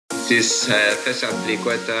This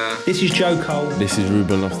Fässatriqueta. This is Joe Cole. This is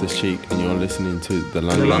Ruben Loftus-Cheek, and you're listening to the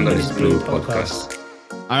London is Blue podcast.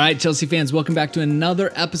 All right, Chelsea fans, welcome back to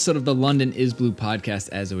another episode of the London is Blue podcast.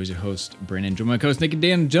 As always, your host, Brandon, joined by my co-host, Nick and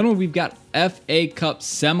Dan. Gentlemen, we've got FA Cup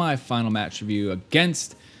semi-final match review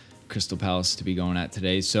against Crystal Palace to be going at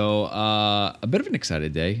today. So a bit of an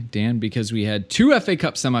excited day, Dan, because we had two FA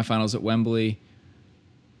Cup semi-finals at Wembley.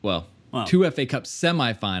 Well, two FA Cup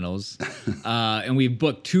semifinals, and we've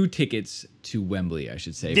booked two tickets to Wembley, I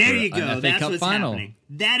should say. There for you go. an FA That's Cup what's final. happening.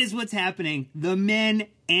 That is what's happening. The men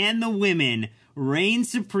and the women reign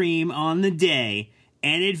supreme on the day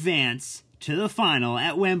and advance to the final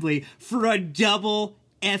at Wembley for a double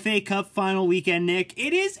FA Cup final weekend, Nick.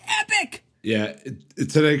 It is epic! Yeah,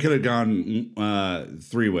 today could have gone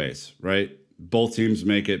three ways, right? Both teams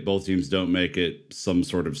make it, both teams don't make it, some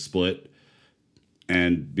sort of split.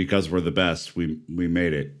 And because we're the best, we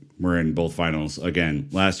made it. We're in both finals. Again,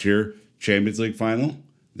 last year, Champions League final.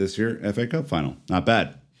 This year, FA Cup final. Not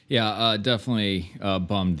bad. Yeah, definitely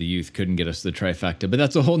bummed the youth couldn't get us the trifecta. But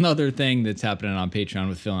that's a whole nother thing that's happening on Patreon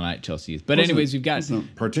with Phil and I at Chelsea Youth. But anyways, we've got...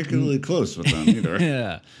 Wasn't particularly close with them either.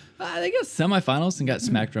 Yeah. They got semifinals and got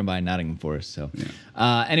smacked around by Nottingham Forest. So,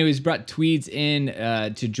 anyways, brought Tweeds in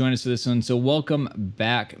to join us for this one. So, welcome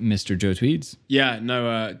back, Mr. Joe Tweeds. Yeah,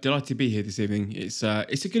 no, delighted to be here this evening. It's a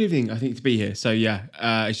good evening, I think, to be here. So, yeah,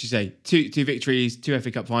 as you say, two victories, two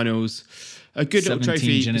FA Cup finals, a good little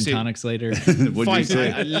trophy. 17 gin and tonics later. What'd you say?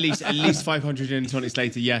 At least 500 gin and tonics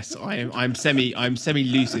later. Yes, I'm semi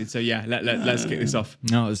lucid. So yeah, let's kick this off.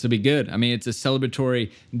 No, this will be good. I mean, it's a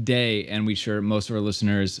celebratory day, and we sure most of our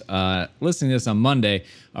listeners listening to this on Monday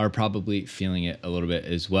are probably feeling it a little bit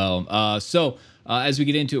as well. So as we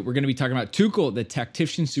get into it, we're going to be talking about Tuchel, the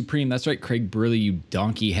tactician supreme. That's right, Craig Burley, you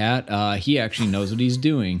donkey hat. He actually knows what he's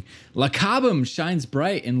doing. La Cobham shines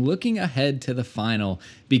bright and looking ahead to the final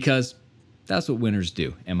because that's what winners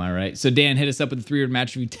do. Am I right? So, Dan, hit us up with the three-word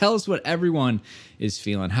match review. Tell us what everyone is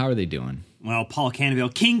feeling. How are they doing? Well, Paul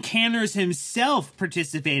Canaville, King Canners himself,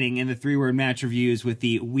 participating in the three-word match reviews with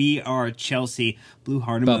the We Are Chelsea blue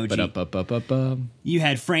heart emoji. You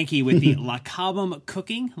had Frankie with the La Cobham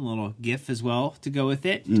cooking, a little gif as well to go with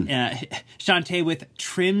it. Shantae with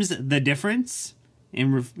Trims the Difference.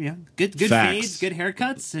 And good fades, good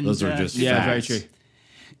haircuts. And those are just very facts. true.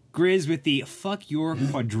 Grizz with the Fuck Your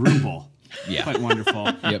Quadruple. Yeah. Quite wonderful.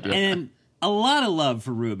 Yep. And then a lot of love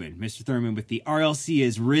for Ruben. Mr. Thurman with the RLC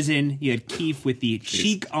is risen. You had Keith with the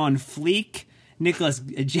cheek on fleek. Nicholas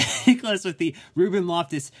with the Ruben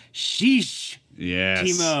Loftus sheesh. Yes.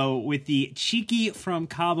 Timo with the cheeky from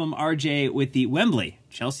Cobham. RJ with the Wembley,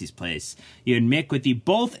 Chelsea's place. You had Mick with the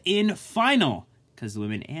both in final, because the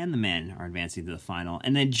women and the men are advancing to the final.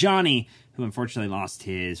 And then Johnny, who unfortunately lost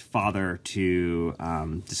his father to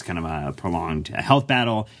just kind of a prolonged health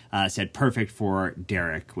battle, said perfect for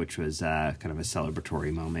Derek, which was kind of a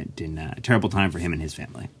celebratory moment in a terrible time for him and his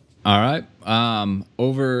family. All right.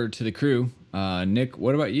 Over to the crew. Nick,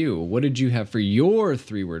 what about you? What did you have for your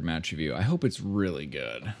three-word match review? I hope it's really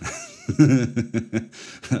good.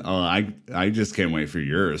 I just can't wait for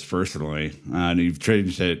yours, personally. You've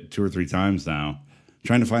changed it 2 or 3 times now.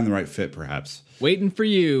 Trying to find the right fit, perhaps. Waiting for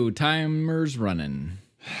you. Timer's running.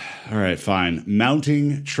 All right, fine.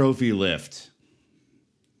 Mounting trophy lift.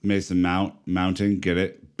 Mason mounting, get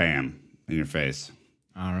it? Bam, in your face.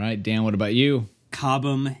 All right, Dan, what about you?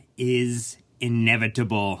 Cobham is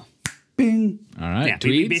inevitable. Bing. All right, Yeah, we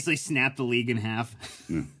Tweeds? basically snapped the league in half.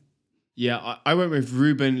 Yeah, I went with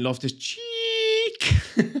Ruben Loftus-Cheek.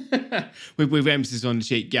 with emphasis on the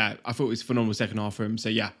cheek. Yeah, I thought it was a phenomenal second half for him. So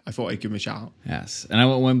yeah, I thought I'd give him a shout out. Yes, and I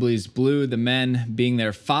went Wembley's blue, the men being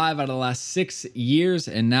there 5 out of the last 6 years,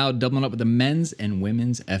 and now doubling up with the men's and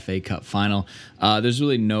women's FA Cup final. There's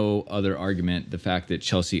really no other argument, the fact that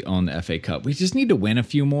Chelsea own the FA Cup. We just need to win a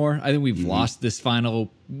few more. I think we've lost this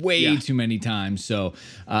final way too many times, so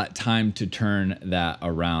time to turn that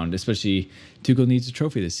around, especially Tuchel needs a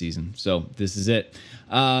trophy this season, so this is it.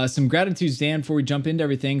 Some gratitudes, Dan, before we jump into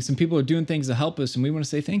everything. Some people are doing things to help us, and we want to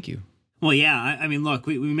say thank you. Well, yeah, I mean, look,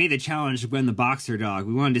 we made the challenge to win the boxer dog.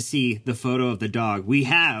 We wanted to see the photo of the dog. We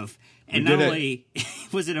have. And not only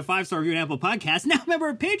was it a 5-star review on Apple Podcasts, now a member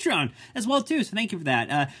of Patreon as well, too. So thank you for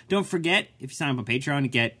that. Don't forget, if you sign up on Patreon, you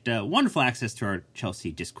get wonderful access to our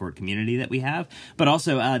Chelsea Discord community that we have, but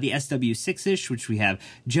also the SW6-ish, which we have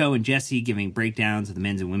Joe and Jesse giving breakdowns of the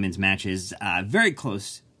men's and women's matches very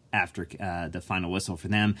close after the final whistle for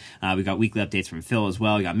them. We got weekly updates from Phil as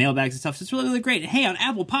well. We got mailbags and stuff. So it's really, really great. And hey, on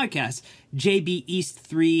Apple Podcasts, JB East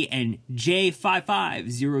 3 and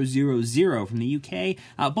J55000 from the UK,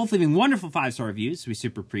 both leaving wonderful 5-star reviews. We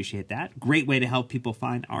super appreciate that. Great way to help people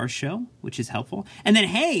find our show, which is helpful. And then,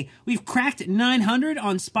 hey, we've cracked 900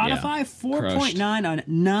 on Spotify, 4.9 on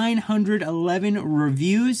 911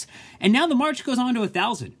 reviews. And now the march goes on to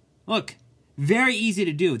 1,000. Look, very easy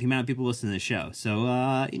to do with the amount of people listening to the show.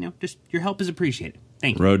 So, just your help is appreciated.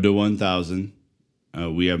 Thank you. Road to 1,000.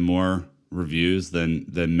 We have more reviews than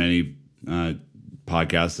many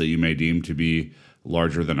podcasts that you may deem to be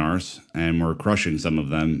larger than ours, and we're crushing some of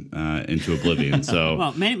them into oblivion. So,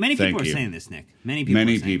 well, many people are saying this, Nick.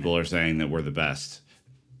 Many people are saying that we're the best.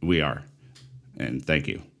 We are, and thank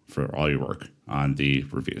you for all your work on the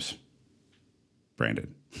reviews,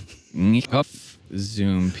 Brandon.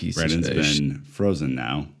 Zoom piece. Brandon's been frozen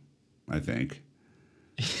now, I think.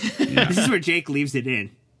 Yeah. This is where Jake leaves it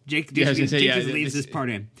in. Jake just leaves this part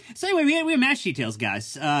in. So anyway, we have match details,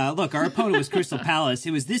 guys. Look, our opponent was Crystal Palace.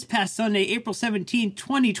 It was this past Sunday, April 17,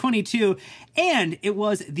 2022, and it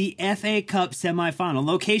was the FA Cup semifinal.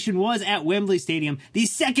 Location was at Wembley Stadium, the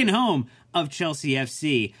second home of Chelsea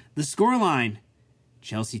FC. The scoreline,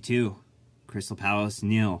 Chelsea 2, Crystal Palace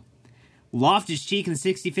 0. Loftus-Cheek in the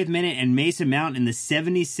 65th minute and Mason Mount in the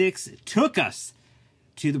 76th took us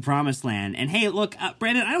to the promised land. And hey, look,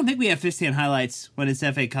 Brandon, I don't think we have fifth stand highlights when it's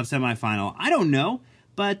FA Cup semifinal. I don't know,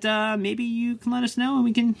 but maybe you can let us know and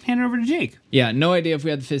we can hand it over to Jake. Yeah, no idea if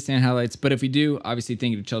we had the fifth stand highlights, but if we do, obviously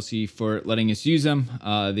thank you to Chelsea for letting us use them.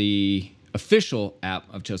 The official app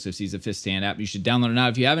of Chelsea FC is the fifth stand app. You should download it now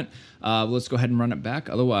if you haven't. Let's go ahead and run it back.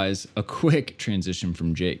 Otherwise, a quick transition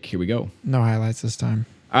from Jake. Here we go. No highlights this time.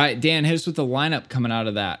 All right, Dan, hit us with the lineup coming out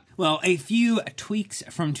of that. Well, a few tweaks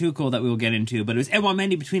from Tuchel that we will get into, but it was Edouard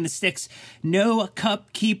Mendy between the sticks. No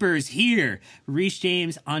cup keepers here. Reece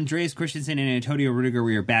James, Andreas Christensen, and Antonio Rudiger.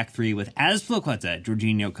 We are back three with Azpilicueta,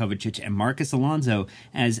 Jorginho, Kovacic, and Marcus Alonso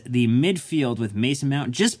as the midfield with Mason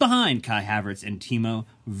Mount just behind Kai Havertz and Timo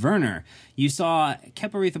Werner. You saw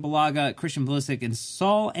Kepa Arrizabalaga, Christian Pulisic, and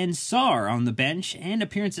Saul Ensar on the bench, and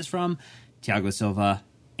appearances from Thiago Silva,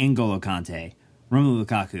 N'Golo Kante, Romelu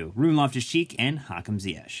Lukaku, Ruben Loftus-Cheek, and Hakim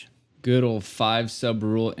Ziyech. Good old 5-sub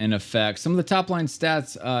rule in effect. Some of the top line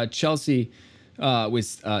stats, Chelsea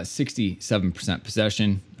with 67%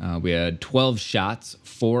 possession. We had 12 shots,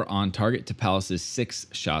 4 on target to Palace's 6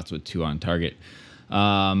 shots with 2 on target.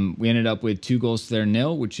 We ended up with 2 goals to their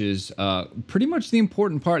 0, which is pretty much the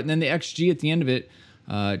important part. And then the XG at the end of it,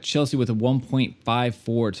 Chelsea with a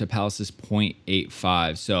 1.54 to Palace's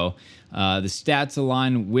 0.85. So the stats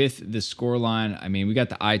align with the scoreline. I mean, we got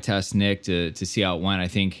the eye test, Nick, to see how it went. I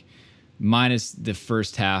think minus the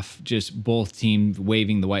first half, just both teams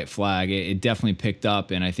waving the white flag, it definitely picked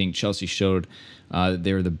up. And I think Chelsea showed that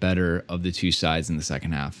they were the better of the two sides in the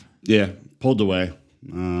second half. Yeah, pulled away.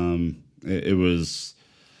 It was,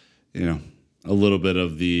 a little bit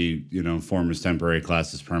of the, form is temporary,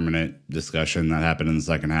 class is permanent discussion that happened in the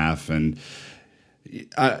second half. And,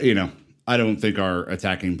 I don't think our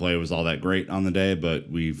attacking play was all that great on the day,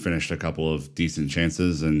 but we finished a couple of decent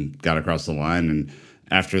chances and got across the line. And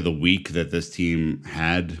after the week that this team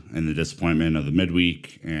had and the disappointment of the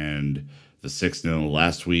midweek and the 6-0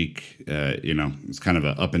 last week, it's kind of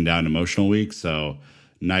an up and down emotional week. So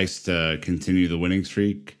nice to continue the winning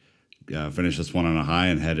streak. Finish this one on a high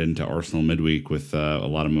and head into Arsenal midweek with a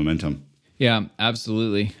lot of momentum. Yeah,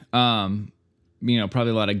 absolutely.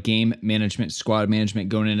 Probably a lot of game management, squad management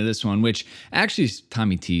going into this one, which actually is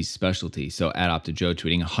Tommy T's specialty. So at Opta-Joe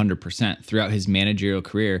tweeting 100% throughout his managerial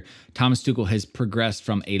career, Thomas Tuchel has progressed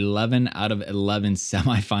from 11 out of 11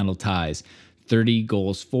 semifinal ties, 30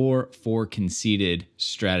 goals for, 4 conceded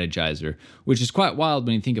strategizer, which is quite wild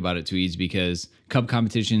when you think about it, Tweeds, because cup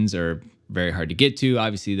competitions are very hard to get to.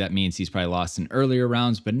 Obviously, that means he's probably lost in earlier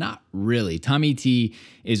rounds, but not really. Tommy T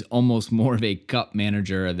is almost more of a cup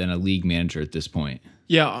manager than a league manager at this point.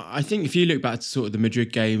 Yeah, I think if you look back to sort of the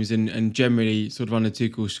Madrid games and generally sort of under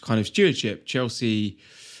Tuchel's kind of stewardship, Chelsea,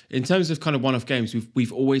 in terms of kind of one-off games,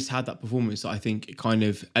 we've always had that performance that I think it kind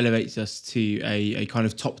of elevates us to a kind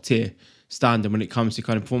of top-tier standard when it comes to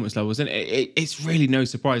kind of performance levels. And it's really no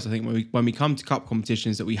surprise, I think, when we come to cup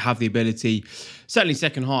competitions that we have the ability, certainly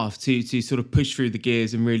second half, to sort of push through the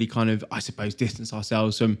gears and really kind of, I suppose, distance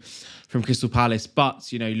ourselves from Crystal Palace. But,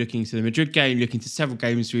 looking to the Madrid game, looking to several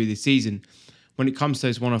games through this season, when it comes to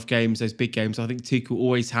those one-off games, those big games, I think Tuchel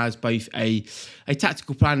always has both a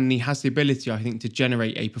tactical plan and he has the ability, I think, to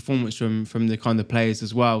generate a performance from the kind of players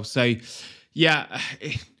as well. So, yeah,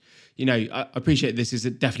 I appreciate this is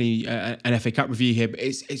definitely an FA Cup review here, but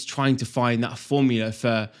it's trying to find that formula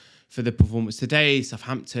for the performance today,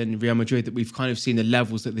 Southampton, Real Madrid, that we've kind of seen the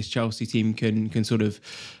levels that this Chelsea team can sort of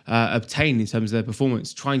obtain in terms of their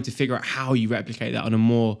performance, trying to figure out how you replicate that on a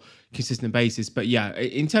more consistent basis. But yeah,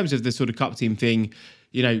 in terms of the sort of cup team thing,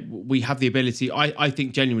 we have the ability, I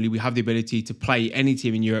think genuinely we have the ability to play any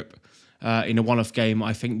team in Europe in a one-off game.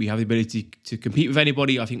 I think we have the ability to compete with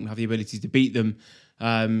anybody. I think we have the ability to beat them.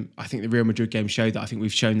 I think the Real Madrid game showed that. I think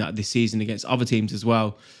we've shown that this season against other teams as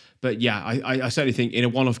well. But yeah, I certainly think in a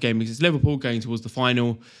one-off game, because it's Liverpool going towards the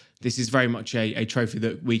final, this is very much a trophy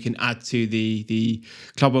that we can add to the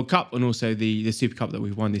Club World Cup and also the Super Cup that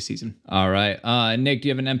we've won this season. All right. Nick, do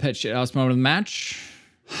you have an MPET shithouse moment of the match?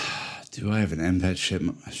 Do I have an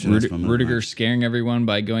MPET Rudiger scaring everyone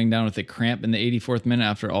by going down with a cramp in the 84th minute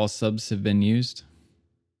after all subs have been used?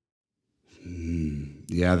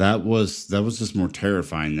 Yeah, that was just more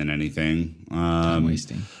terrifying than anything. Time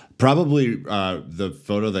wasting. Probably the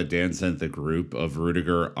photo that Dan sent the group of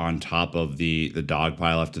Rudiger on top of the dog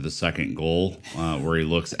pile after the second goal, where he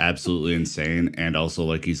looks absolutely insane and also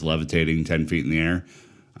like he's levitating 10 feet in the air.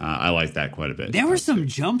 I like that quite a bit. There were some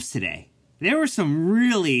jumps today. There were some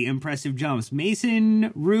really impressive jumps.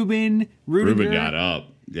 Mason, Ruben, Rudiger. Ruben got up.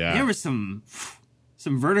 Yeah. There was some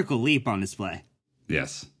vertical leap on display.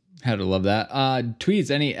 Yes. Had to love that. Tweets,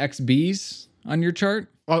 any XBs on your chart?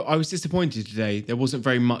 I was disappointed today. There wasn't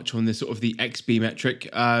very much on the sort of the XB metric.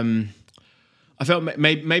 I felt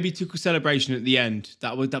maybe Tuchel's celebration at the end.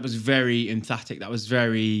 That was very emphatic. That was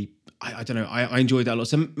very. I don't know. I enjoyed that a lot.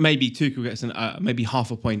 So maybe Tuchel gets maybe half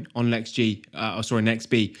a point on an XG. An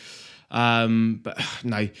XB. But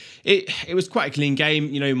no, it was quite a clean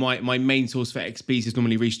game. My main source for XBs is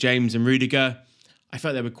normally Reece James and Rudiger. I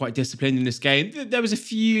felt they were quite disciplined in this game. There was a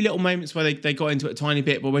few little moments where they got into it a tiny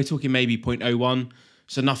bit, but we're talking maybe 0.01.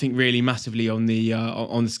 So nothing really massively on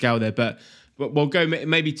the scale there, but we'll go.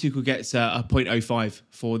 Maybe Tuchel gets a 0.05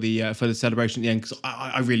 for the celebration at the end, because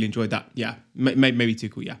I really enjoyed that. Yeah, maybe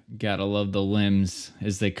Tuchel. Yeah, gotta love the limbs,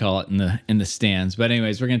 as they call it in the stands. But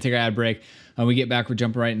anyways, we're gonna take our ad break. When we get back, we're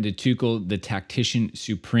jumping right into Tuchel, the Tactician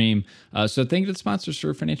Supreme. So thank you to the sponsors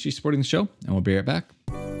for financially supporting the show, and we'll be right back.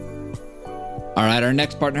 All right, our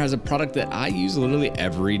next partner has a product that I use literally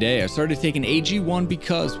every day. I started taking AG1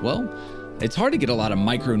 because, well, it's hard to get a lot of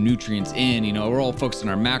micronutrients in. We're all focused on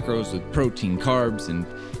our macros with protein, carbs, and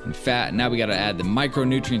fat. And now we got to add the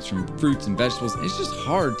micronutrients from fruits and vegetables. It's just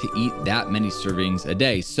hard to eat that many servings a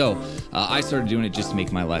day. So I started doing it just to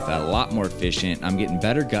make my life a lot more efficient. I'm getting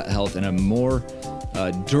better gut health and a more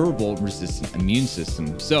durable, resistant immune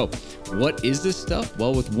system. So what is this stuff?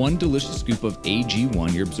 Well, with one delicious scoop of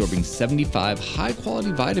AG1, you're absorbing 75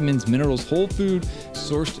 high-quality vitamins, minerals, whole food,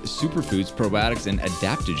 sourced superfoods, probiotics, and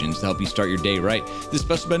adaptogens to help you start your day right. This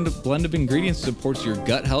special blend of ingredients supports your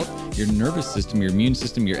gut health, your nervous system, your immune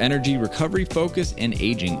system, your energy, recovery, focus, and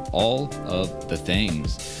aging, all of the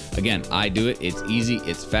things. Again, I do it. It's easy,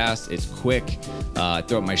 it's fast, it's quick. I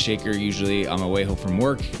throw up my shaker usually on my way home from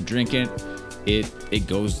work, drink it. It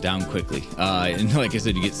goes down quickly. And like I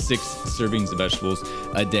said, you get 6 servings of vegetables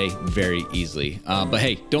a day very easily. But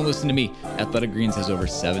hey, don't listen to me. Athletic Greens has over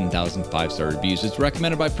 7,000 5-star reviews. It's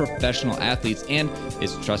recommended by professional athletes and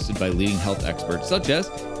is trusted by leading health experts such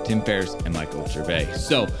as Tim Ferriss and Michael Gervais.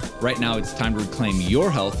 So right now it's time to reclaim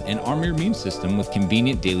your health and arm your immune system with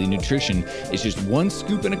convenient daily nutrition. It's just 1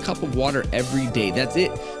 scoop in a cup of water every day. That's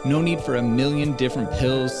it. No need for a million different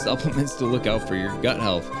pills, supplements to look out for your gut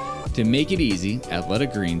health. To make it easy,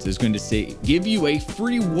 Athletic Greens is going to give you a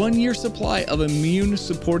free 1-year supply of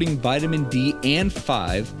immune-supporting vitamin D and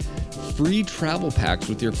 5 free travel packs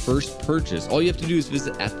with your first purchase. All you have to do is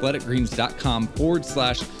visit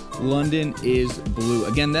athleticgreens.com/LondonIsBlue.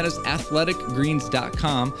 Again, that is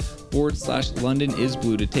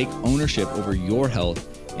athleticgreens.com/LondonIsBlue to take ownership over your health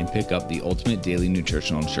and pick up the ultimate daily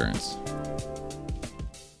nutritional insurance.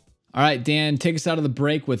 All right, Dan, take us out of the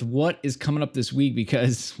break with what is coming up this week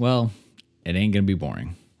because, well, it ain't going to be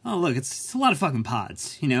boring. Oh, look, it's a lot of fucking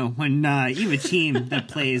pods. When you have a team that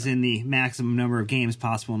plays in the maximum number of games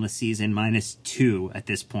possible in a season, -2 at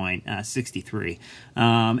this point, 63,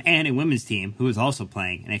 and a women's team who is also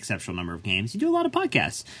playing an exceptional number of games, you do a lot of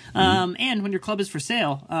podcasts. And when your club is for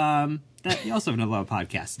sale, that you also have a lot of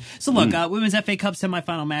podcasts. So look, Women's FA Cup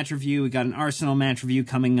semifinal match review. We got an Arsenal match review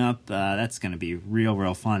coming up. That's going to be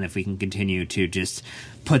real fun if we can continue to just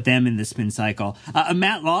put them in the spin cycle. A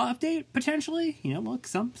Matt Law update, potentially. Look,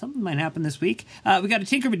 something might happen this week. We got a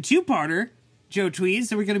Tinkerman 2-parter, Joe Tweeds,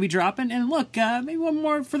 that we're going to be dropping. And look, maybe one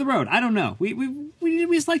more for the road. I don't know. We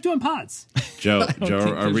just like doing pods. Joe, I don't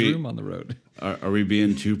think there's room on the road. Are we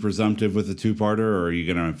being too presumptive with the two-parter, or are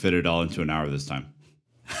you going to fit it all into an hour this time?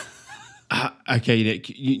 Okay, Nick,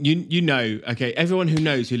 you know, okay, everyone who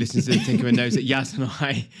listens to the Tinkerman knows that Yaz and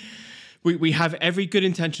I, we have every good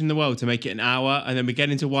intention in the world to make it an hour, and then we get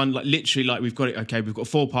into one, like literally, like we've got it, okay, we've got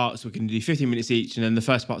 4 parts, we can do 15 minutes each, and then the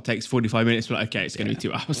first part takes 45 minutes, we're like, okay, it's going to be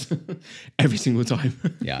 2 hours every single time.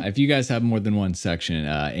 Yeah, if you guys have more than one section,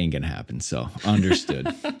 ain't going to happen, so understood.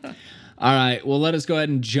 All right, well, let us go ahead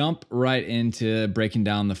and jump right into breaking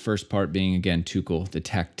down the first part being, again, Tuchel, the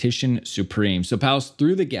tactician supreme. So Palace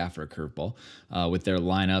threw the gaffer a curveball with their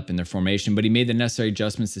lineup and their formation, but he made the necessary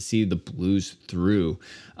adjustments to see the Blues through.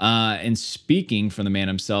 And speaking from the man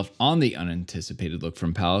himself on the unanticipated look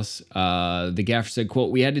from Palace, the gaffer said,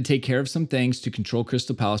 quote, "We had to take care of some things to control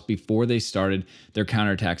Crystal Palace before they started their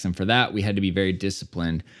counterattacks, and for that, we had to be very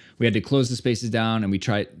disciplined. We had to close the spaces down,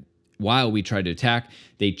 and while we tried to attack,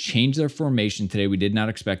 they changed their formation today. We did not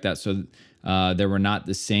expect that, so there were not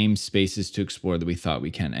the same spaces to explore that we thought we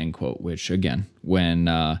can," end quote, which, again,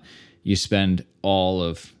 when you spend all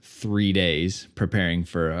of 3 days preparing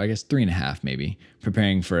for, I guess 3.5 maybe,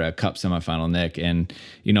 preparing for a cup semifinal, Nick, and,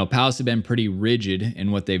 you know, Palace have been pretty rigid in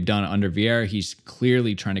what they've done under Vieira. He's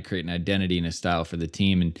clearly trying to create an identity and a style for the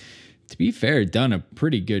team, and to be fair, done a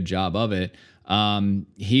pretty good job of it.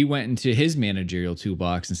 He went into his managerial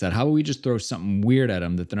toolbox and said, how about we just throw something weird at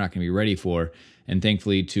them that they're not going to be ready for? And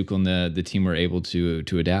thankfully, Tuchel and the team were able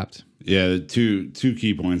to adapt. Yeah, two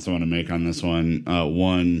key points I want to make on this one.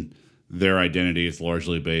 One, their identity is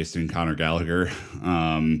largely based in Conor Gallagher.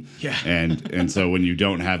 And so when you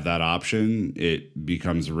don't have that option, it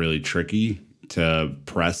becomes really tricky to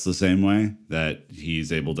press the same way that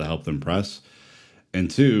he's able to help them press. And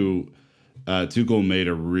two, Tuchel made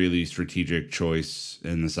a really strategic choice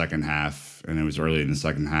in the second half, and it was early in the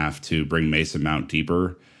second half, to bring Mason Mount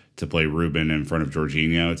deeper, to play Ruben in front of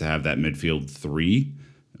Jorginho, to have that midfield 3,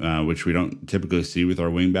 which we don't typically see with our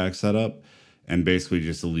wingback setup, and basically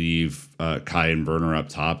just leave Kai and Werner up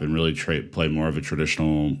top and really play more of a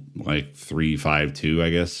traditional like 3-5-2, I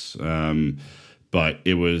guess. But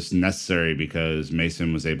it was necessary because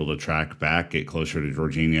Mason was able to track back, get closer to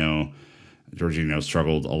Jorginho. Jorginho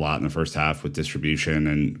struggled a lot in the first half with distribution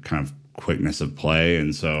and kind of quickness of play,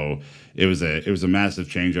 and so it was a massive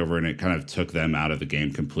changeover, and it kind of took them out of the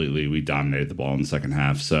game completely. We dominated the ball in the second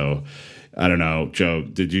half. So I don't know, Joe,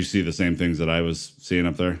 did you see the same things that I was seeing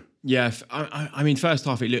up there? Yeah, I mean, first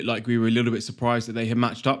half it looked like we were a little bit surprised that they had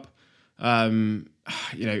matched up. You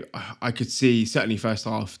know, I could see certainly first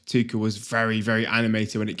half Tuchel was very, very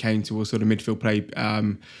animated when it came to all sort of midfield play.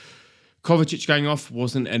 Kovacic going off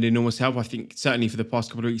wasn't an enormous help. I think certainly for the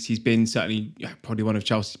past couple of weeks, he's been certainly probably one of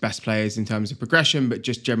Chelsea's best players in terms of progression, but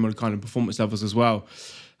just general kind of performance levels as well.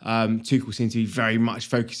 Tuchel seemed to be very much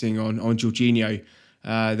focusing on Jorginho.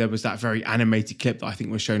 There was that very animated clip that I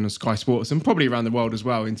think was shown on Sky Sports and probably around the world as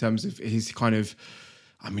well in terms of his kind of,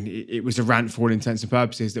 I mean, it was a rant for all intents and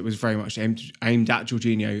purposes that was very much aimed at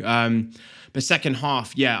Jorginho. But second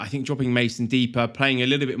half, I think dropping Mason deeper, playing a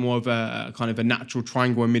little bit more of a kind of a natural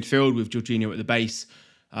triangle in midfield with Jorginho at the base,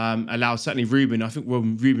 allowed certainly Ruben. I think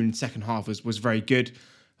Ruben second half was very good.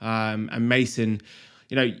 And Mason,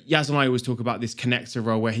 you know, Yaz and I always talk about this connector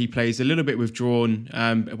role where he plays a little bit withdrawn,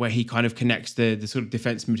 where he kind of connects the sort of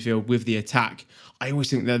defence midfield with the attack. I always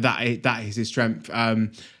think that is his strength.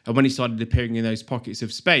 And when he started appearing in those pockets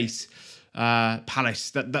of space,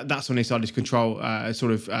 Palace, that's when they started to control,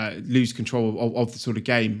 lose control of the sort of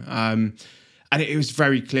game. And it was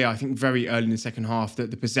very clear, I think, very early in the second half that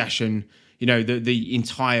the possession, you know, the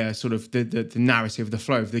entire sort of the narrative, the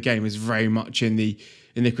flow of the game was very much in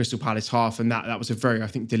the Crystal Palace half, and that was a very, I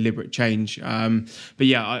think, deliberate change. But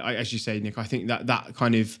yeah, I as you say, Nick, I think that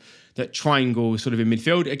kind of that triangle sort of in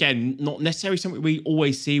midfield, again, not necessarily something we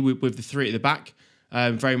always see with the 3 at the back.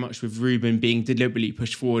 Very much with Ruben being deliberately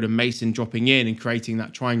pushed forward and Mason dropping in and creating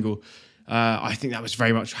that triangle. I think that was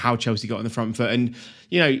very much how Chelsea got on the front foot. And,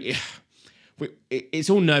 you know, it's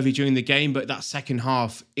all nervy during the game, but that second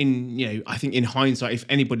half, I think in hindsight, if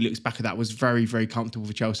anybody looks back at that, was very, very comfortable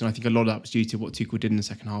for Chelsea. And I think a lot of that was due to what Tuchel did in the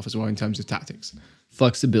second half as well in terms of tactics.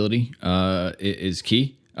 Flexibility is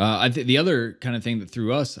key. I think the other kind of thing that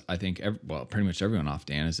threw us, I think, pretty much everyone off,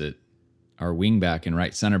 Dan, is that our wing back and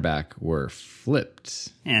right center back were flipped.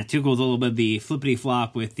 Yeah, Tuchel's a little bit of the flippity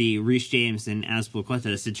flop with the Reece James and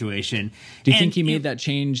Azpilicueta situation. Do you think he made that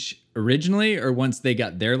change originally, or once they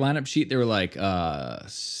got their lineup sheet, they were like,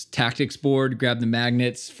 tactics board, grab the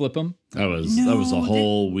magnets, flip them? That was a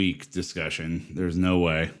whole week discussion. There's no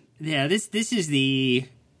way. Yeah, this is the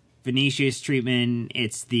Vinicius treatment.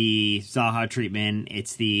 It's the Zaha treatment.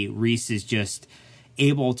 It's the Reece is just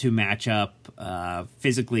able to match up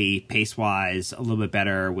physically, pace-wise, a little bit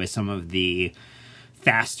better with some of the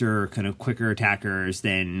faster, kind of quicker attackers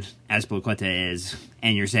than Azpilicueta is,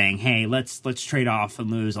 and you're saying, hey, let's trade off and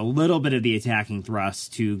lose a little bit of the attacking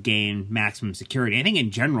thrust to gain maximum security. I think in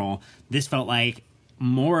general, this felt like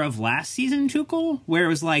more of last season Tuchel, where it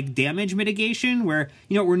was like damage mitigation, where,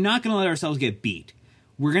 we're not going to let ourselves get beat.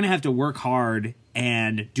 We're going to have to work hard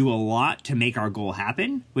and do a lot to make our goal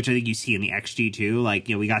happen, which I think you see in the XG too. Like,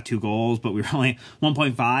 we got 2 goals, but we were only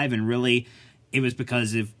 1.5, and really it was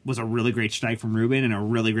because it was a really great strike from Ruben and a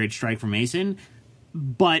really great strike from Mason.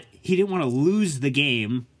 But he didn't want to lose the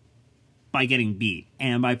game by getting beat,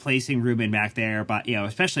 and by placing Ruben back there, but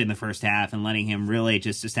especially in the first half, and letting him really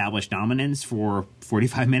just establish dominance for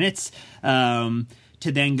 45 minutes, to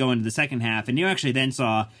then go into the second half. And you actually then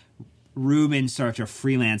saw Ruben start to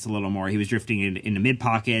freelance a little more. He was drifting into mid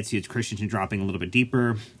pockets. He had Christensen dropping a little bit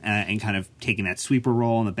deeper, and kind of taking that sweeper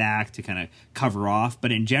role in the back to kind of cover off.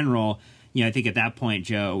 But in general, I think at that point,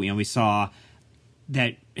 Joe, we saw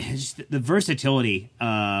that just the versatility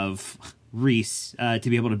of Reece to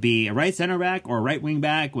be able to be a right center back or a right wing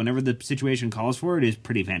back whenever the situation calls for it is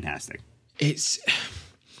pretty fantastic.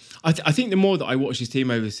 I think the more that I watch his team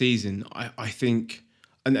over the season, I think,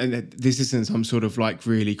 and this isn't some sort of like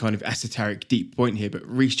really kind of esoteric deep point here, but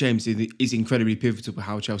Reece James is incredibly pivotal for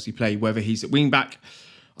how Chelsea play. Whether he's at wing back,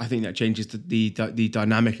 I think that changes the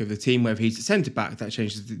dynamic of the team. Whether he's at centre back, that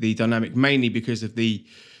changes the dynamic, mainly because of the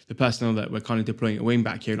personnel that we're kind of deploying at wing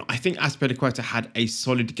back here. And I think Azpilicueta had a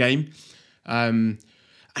solid game. And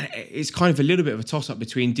it's kind of a little bit of a toss-up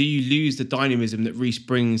between, do you lose the dynamism that Reece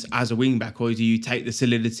brings as a wing-back, or do you take the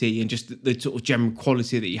solidity and just the sort of general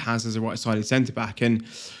quality that he has as a right-sided centre-back? And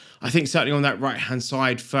I think certainly on that right-hand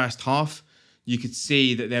side first half, you could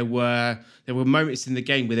see that there were moments in the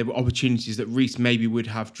game where there were opportunities that Reece maybe would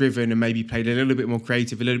have driven and maybe played a little bit more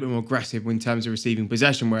creative, a little bit more aggressive in terms of receiving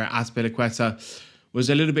possession, where Azpilicueta was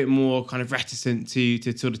a little bit more kind of reticent to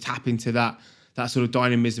sort of tap into that sort of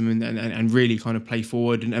dynamism and really kind of play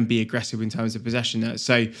forward and be aggressive in terms of possession.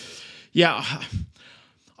 So, yeah,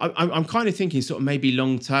 I'm kind of thinking sort of maybe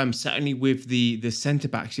long term, certainly with the centre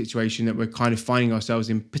back situation that we're kind of finding ourselves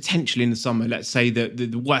in potentially in the summer. Let's say that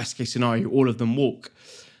the worst case scenario, all of them walk.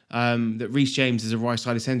 That Reece James as a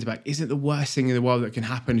right-sided centre-back isn't the worst thing in the world that can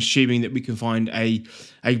happen, assuming that we can find a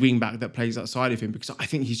wing-back that plays outside of him, because I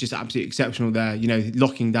think he's just absolutely exceptional there.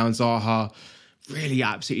 Locking down Zaha, really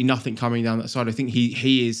absolutely nothing coming down that side. I think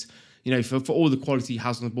he is, for all the quality he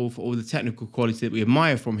has on the ball, for all the technical quality that we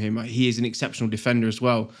admire from him, he is an exceptional defender as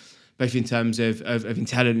well, both in terms of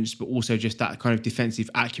intelligence, but also just that kind of defensive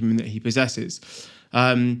acumen that he possesses.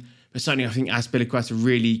 But certainly I think Azpilicueta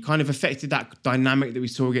really kind of affected that dynamic that we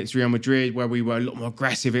saw against Real Madrid, where we were a lot more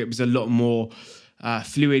aggressive. It was a lot more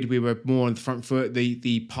fluid. We were more on the front foot.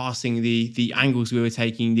 The passing, the angles we were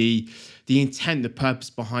taking, the intent, the purpose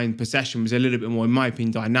behind possession was a little bit more, in my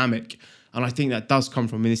opinion, dynamic. And I think that does come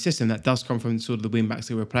from in the system. That does come from sort of the wing backs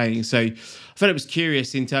that we're playing. So I thought it was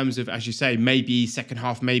curious in terms of, as you say, maybe second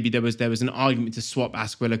half, maybe there was an argument to swap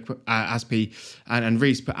Azpi and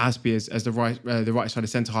Reece, put Azpi as the right side of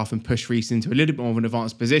centre half and push Reece into a little bit more of an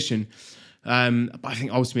advanced position. But I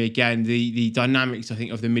think ultimately, again, the dynamics, I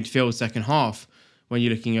think, of the midfield second half, when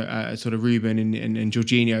you're looking at sort of Ruben and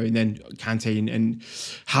Jorginho and then Kante and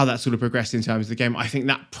how that sort of progressed in terms of the game, I think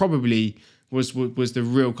that probably was the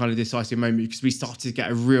real kind of decisive moment, because we started to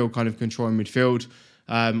get a real kind of control in midfield.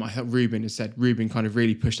 I thought Ruben kind of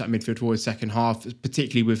really pushed that midfield towards second half,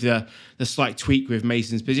 particularly with the slight tweak with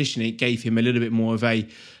Mason's position. It gave him a little bit more of a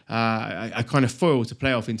kind of foil to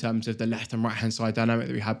play off in terms of the left and right hand side dynamic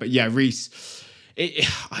that we had. But yeah, Reece,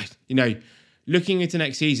 looking into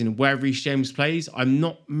next season, where Reece James plays, I'm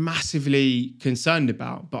not massively concerned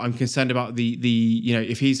about, but I'm concerned about the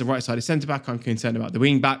if he's the right sided centre back, I'm concerned about the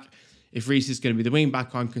wing back. If Reece is going to be the wing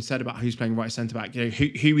back, I'm concerned about who's playing right centre back.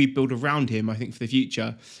 Who we build around him, I think, for the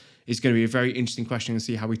future is going to be a very interesting question to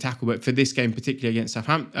see how we tackle. But for this game, particularly against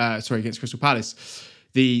against Crystal Palace,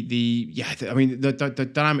 the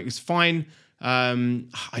dynamic is fine. I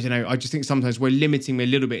don't know. I just think sometimes we're limiting him a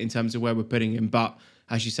little bit in terms of where we're putting him. But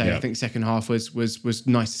as you say, yeah. I think second half was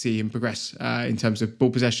nice to see him progress in terms of ball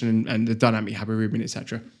possession and the dynamic he had with Ruben,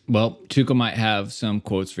 etc. Well, Tuchel might have some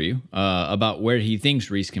quotes for you about where he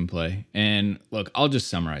thinks Reece can play. And look, I'll just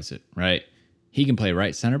summarize it, right? He can play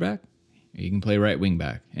right center back. He can play right wing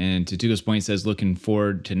back. And to Tuchel's point, he says looking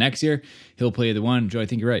forward to next year, he'll play the one. Joe, I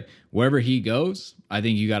think you're right. Wherever he goes, I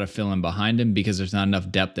think you got to fill in behind him, because there's not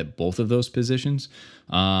enough depth at both of those positions.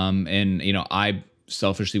 I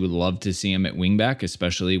selfishly would love to see him at wingback,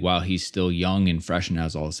 especially while he's still young and fresh and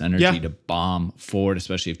has all this energy to bomb forward,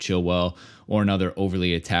 especially if Chilwell or another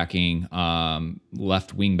overly attacking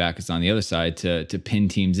left wingback is on the other side to pin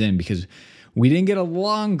teams in, because we didn't get a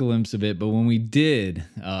long glimpse of it, but when we did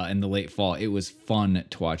in the late fall, it was fun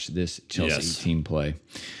to watch this Chelsea team play.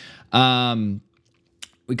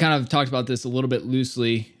 We kind of talked about this a little bit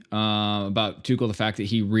loosely about Tuchel, the fact that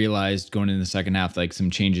he realized going into the second half, like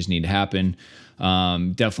some changes need to happen.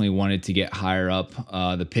 Definitely wanted to get higher up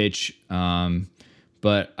the pitch.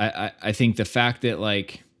 But I think the fact that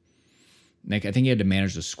like Nick, I think he had to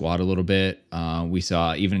manage the squad a little bit. We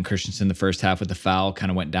saw even Christensen the first half with the foul kind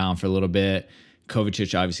of went down for a little bit.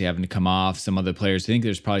 Kovacic obviously having to come off. Some other players, I think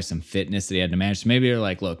there's probably some fitness that he had to manage. So maybe they're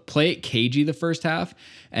like, look, play it cagey the first half,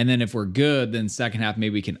 and then if we're good, then second half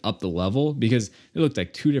maybe we can up the level, because it looked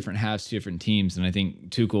like two different halves, two different teams, and I think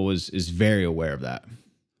Tuchel is very aware of that.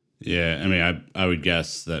 Yeah, I mean, I would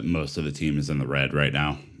guess that most of the team is in the red right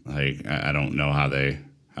now. Like, I don't know how they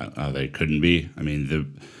couldn't be. I mean,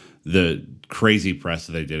 the crazy press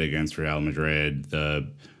that they did against Real Madrid,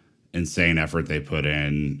 the insane effort they put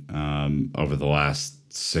in over the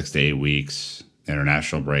last 6 to 8 weeks,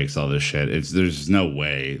 international breaks, all this shit. There's no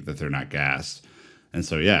way that they're not gassed. And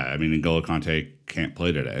so, yeah, I mean, N'Golo Kante can't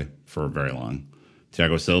play today for very long.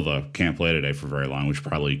 Thiago Silva can't play today for very long, which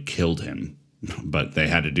probably killed him. But they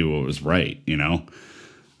had to do what was right, you know?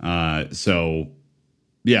 So,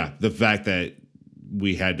 yeah, the fact that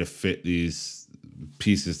we had to fit these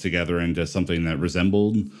pieces together into something that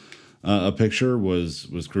resembled a picture was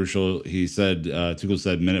crucial. He said, Tuchel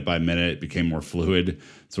said, minute by minute, it became more fluid.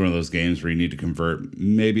 It's one of those games where you need to convert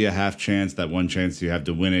maybe a half chance, that one chance you have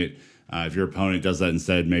to win it. If your opponent does that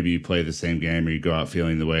instead, maybe you play the same game, or you go out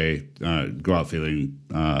feeling that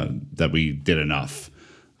we did enough.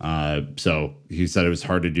 So he said it was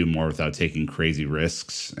hard to do more without taking crazy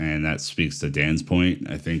risks, and that speaks to Dan's point,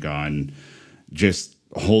 I think, on just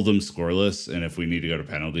hold them scoreless, and if we need to go to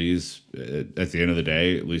penalties, at the end of the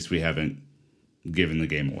day, at least we haven't given the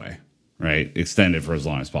game away, right? Extend it for as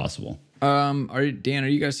long as possible. Dan, are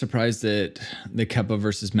you guys surprised that the Kepa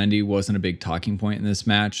versus Mendy wasn't a big talking point in this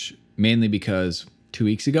match? Mainly because 2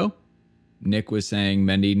 weeks ago, Nick was saying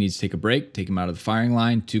Mendy needs to take a break, take him out of the firing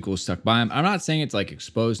line. Tuchel stuck by him. I'm not saying it's like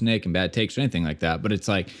expose Nick and bad takes or anything like that, but it's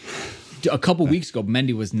like a couple weeks ago,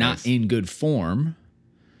 Mendy was not in good form,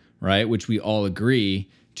 right? Which we all agree.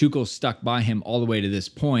 Tuchel stuck by him all the way to this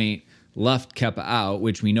point, left Kepa out,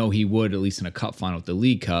 which we know he would, at least in a cup final with the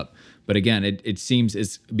League Cup. But again, it seems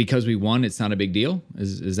it's because we won, it's not a big deal.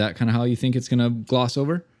 Is that kind of how you think it's going to gloss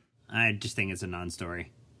over? I just think it's a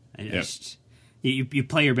non-story. You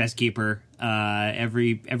play your best keeper.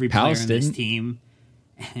 Every player in this team,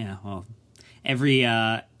 yeah. Well,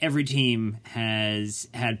 every team has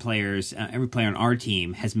had players. Every player on our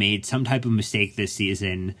team has made some type of mistake this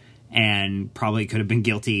season, and probably could have been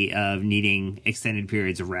guilty of needing extended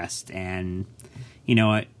periods of rest. And you know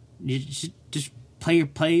what? You just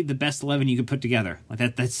play the best 11 you could put together. Like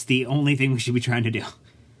that. That's the only thing we should be trying to do.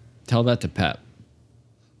 Tell that to Pep.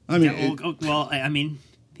 I mean, I mean.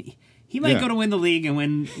 He might go to win the league and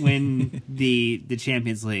win the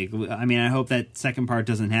Champions League. I mean, I hope that second part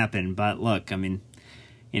doesn't happen. But look, I mean,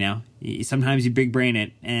 you know, sometimes you big brain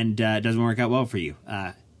it and it doesn't work out well for you.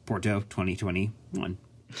 Porto 2021.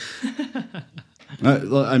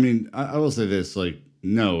 I mean, I will say this: like,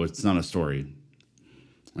 no, it's not a story.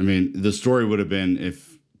 I mean, the story would have been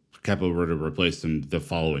if Kepa were to replace him the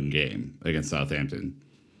following game against Southampton.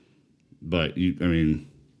 But I mean,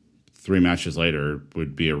 3 matches later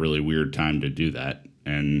would be a really weird time to do that.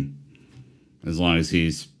 And as long as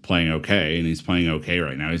he's playing okay, and he's playing okay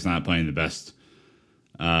right now, he's not playing the best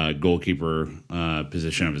goalkeeper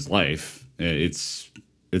position of his life. It's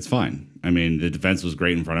fine. I mean, the defense was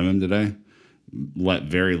great in front of him today. Let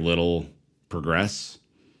very little progress.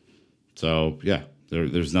 So yeah,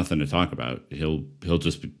 there's nothing to talk about. He'll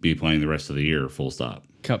just be playing the rest of the year, full stop.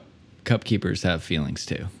 Cup keepers have feelings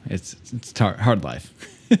too. It's hard life.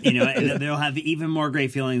 You know, and they'll have even more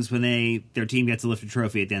great feelings when their team gets to lift a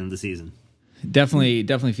trophy at the end of the season.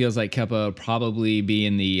 Definitely feels like Kepa probably be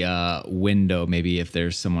in the window, maybe if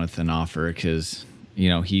there's someone with an offer, because you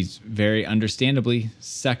know he's very understandably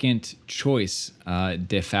second choice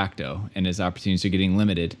de facto, and his opportunities are getting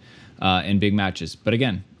limited in big matches. But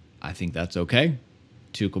again, I think that's okay.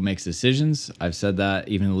 Tuchel makes decisions. I've said that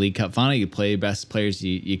even in the League Cup final, you play best players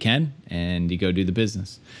you can, and you go do the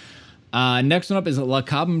business. Next one up is La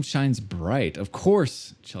Cobham shines bright. Of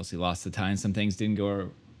course, Chelsea lost the tie and some things didn't go.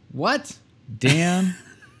 What? Damn.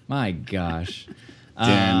 My gosh.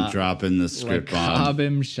 Dan dropping the script bomb.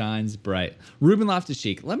 Cobham shines bright. Ruben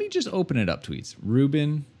Loftus-Cheek. Let me just open it up, tweets.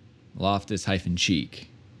 Ruben Loftus-Cheek.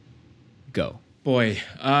 Go. Boy.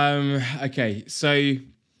 Okay. So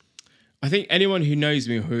I think anyone who knows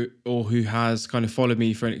me who has kind of followed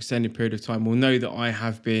me for an extended period of time will know that I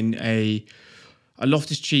have been a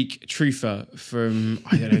Loftus-Cheek truther from,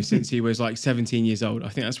 I don't know, since he was like 17 years old. I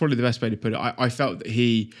think that's probably the best way to put it. I felt that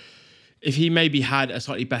if he maybe had a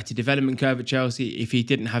slightly better development curve at Chelsea, if he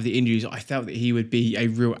didn't have the injuries, I felt that he would be a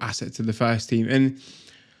real asset to the first team. And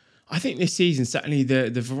I think this season, certainly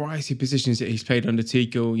the variety of positions that he's played under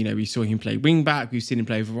Tuchel, we saw him play wing back, we've seen him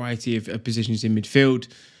play a variety of positions in midfield.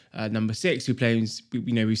 Number 6,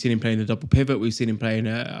 we've seen him playing a double pivot, we've seen him playing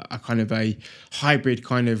a kind of a hybrid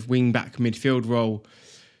kind of wing back midfield role.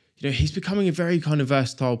 He's becoming a very kind of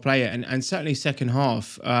versatile player, and certainly second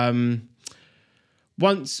half.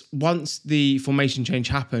 Once the formation change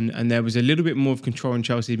happened and there was a little bit more of control in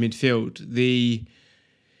Chelsea midfield,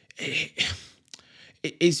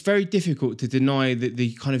 it's very difficult to deny that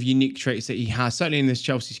the kind of unique traits that he has. Certainly in this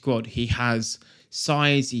Chelsea squad, he has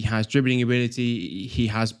size, he has dribbling ability, he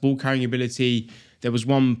has ball carrying ability. There was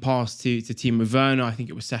one pass to Timo Werner, I think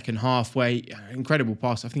it was second halfway, incredible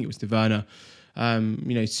pass. I think it was to Werner.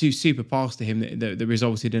 Super pass to him that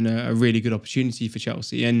resulted in a really good opportunity for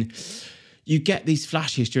Chelsea. And you get these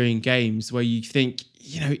flashes during games where you think,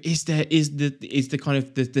 is the kind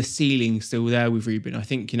of the ceiling still there with Ruben? I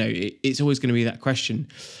think it's always going to be that question.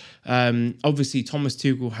 Obviously, Thomas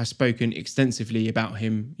Tuchel has spoken extensively about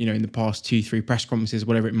him, in the past 2-3 press conferences,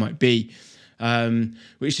 whatever it might be,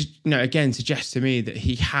 which again suggests to me that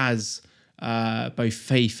he has both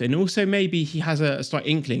faith and also maybe he has a slight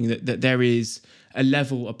inkling that there is a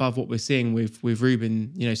level above what we're seeing with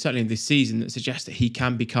Ruben, certainly in this season, that suggests that he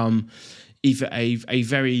can become either a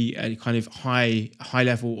very kind of high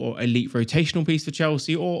level or elite rotational piece for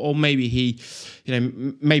Chelsea, or maybe he,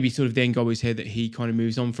 maybe sort of the end goal is here that he kind of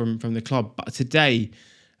moves on from the club. But today,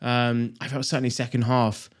 I felt certainly second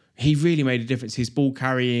half, he really made a difference. His ball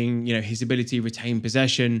carrying, his ability to retain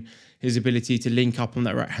possession, his ability to link up on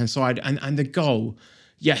that right-hand side, and the goal.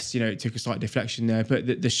 Yes, it took a slight deflection there,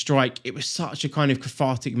 but the strike, it was such a kind of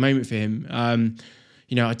cathartic moment for him.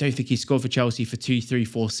 I don't think he scored for Chelsea for 2, 3,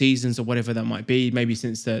 4 seasons or whatever that might be, maybe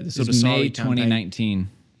since the sort of May Sarri campaign. 2019.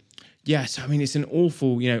 Yes, I mean, it's an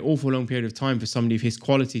awful long period of time for somebody of his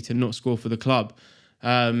quality to not score for the club.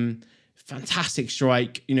 Fantastic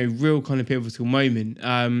strike, real kind of pivotal moment.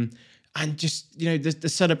 And just, the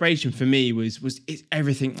celebration for me was it's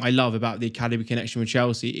everything I love about the academy connection with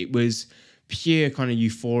Chelsea. It was pure kind of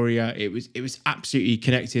euphoria. It was absolutely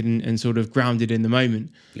connected and sort of grounded in the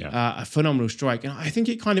moment. Yeah. A phenomenal strike. And I think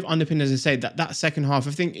it kind of underpinned, as I said, that second half.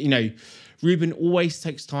 I think, Ruben always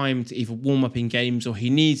takes time to either warm up in games or he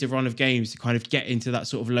needs a run of games to kind of get into that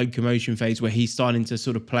sort of locomotion phase where he's starting to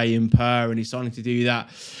sort of play and purr and he's starting to do that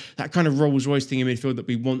kind of Rolls Royce thing in midfield that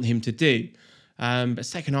we want him to do. But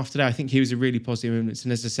second half today, I think he was a really positive influence.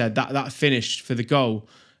 And as I said, that finish for the goal,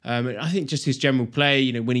 I think just his general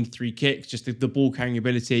play, winning 3 kicks, just the ball carrying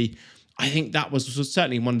ability. I think that was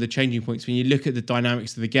certainly one of the changing points when you look at the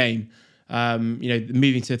dynamics of the game.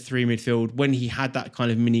 Moving to 3 midfield, when he had that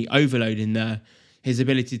kind of mini overload in there, his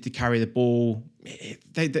ability to carry the ball,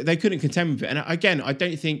 they couldn't contend with it. And again, I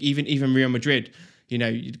don't think even Real Madrid,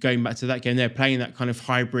 going back to that game, they're playing that kind of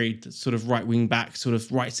hybrid sort of right wing back, sort of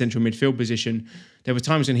right central midfield position. There were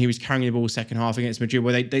times when he was carrying the ball second half against Madrid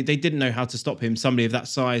where they didn't know how to stop him, somebody of that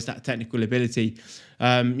size, that technical ability.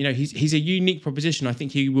 He's a unique proposition. I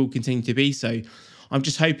think he will continue to be so. I'm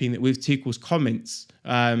just hoping that with Tuchel's comments,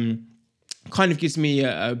 kind of gives me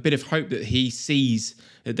a bit of hope that he sees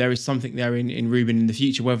that there is something there in Ruben in the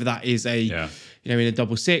future, whether that is in a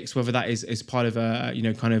double 6, whether that is part of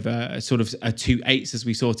a sort of a 2 8s as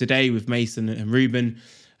we saw today with Mason and Ruben.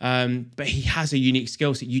 But he has a unique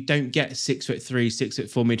skill set. You don't get 6'3", 6'4"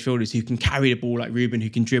 midfielders who can carry the ball like Ruben, who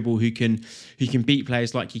can dribble, who can beat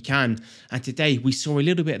players like he can. And today we saw a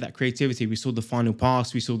little bit of that creativity. We saw the final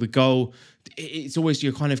pass, we saw the goal. It's always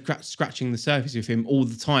you're kind of scratching the surface with him all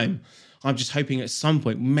the time. I'm just hoping at some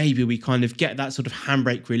point maybe we kind of get that sort of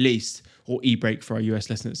handbrake released, or e-brake for our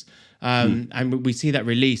US listeners. And we see that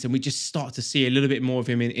release and we just start to see a little bit more of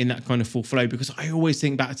him in that kind of full flow, because I always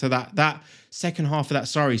think back to that second half of that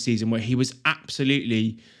Sarri season where he was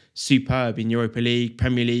absolutely superb in Europa League,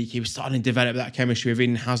 Premier League. He was starting to develop that chemistry with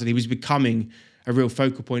Eden Hazard. He was becoming a real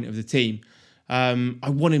focal point of the team. I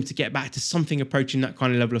want him to get back to something approaching that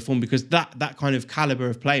kind of level of form, because that kind of caliber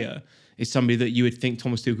of player is somebody that you would think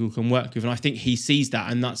Thomas Tuchel can work with. And I think he sees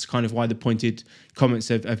that, and that's kind of why the pointed comments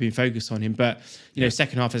have been focused on him. But,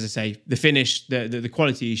 second half, as I say, the finish, the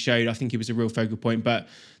quality he showed, I think he was a real focal point. But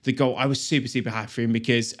the goal, I was super, super happy for him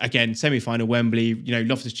because, again, semi-final Wembley,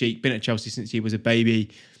 Loftus-Cheek, been at Chelsea since he was a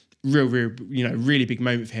baby. Real, really big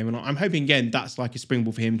moment for him. And I'm hoping, again, that's like a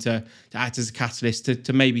springboard for him to act as a catalyst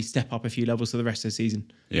to maybe step up a few levels for the rest of the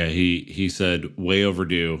season. Yeah, he said, way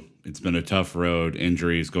overdue. It's been a tough road,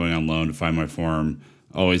 injuries, going on loan to find my form.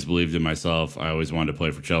 Always believed in myself. I always wanted to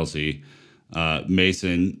play for Chelsea.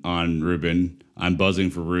 Mason on Ruben. I'm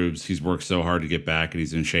buzzing for Rubes. He's worked so hard to get back, and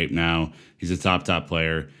he's in shape now. He's a top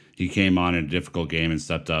player. He came on in a difficult game and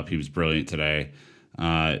stepped up. He was brilliant today.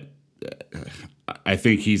 I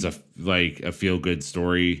think he's a feel-good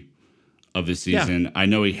story of the season. Yeah. I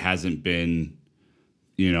know he hasn't been,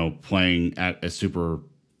 playing at a super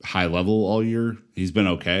high level all year. He's been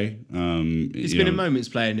okay. He's been a moments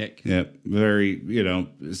player, Nick. Yeah, very,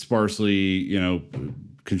 sparsely,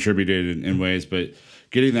 contributed in ways, but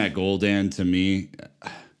getting that goal, Dan, to me,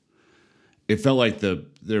 it felt like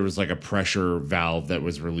there was like a pressure valve that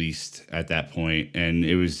was released at that point, and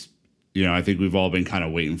it was, I think we've all been kind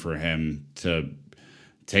of waiting for him to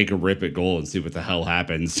take a rip at goal and see what the hell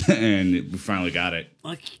happens, and we finally got it.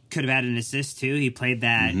 Well, he could have had an assist too. He played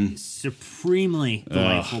that supremely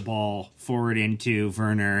delightful ball forward into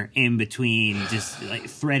Werner in between, just like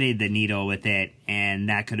threaded the needle with it, and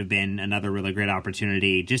that could have been another really great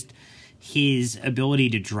opportunity. Just his ability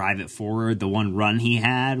to drive it forward, the one run he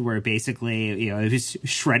had where basically, it was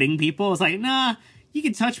shredding people. It's like, nah, you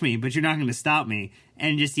can touch me, but you're not going to stop me.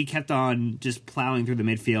 And just he kept on just plowing through the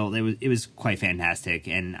midfield. It was quite fantastic,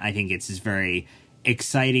 and I think it's just very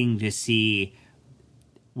exciting to see.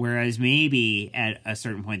 Whereas maybe at a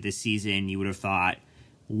certain point this season, you would have thought,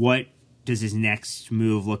 what does his next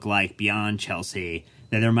move look like beyond Chelsea?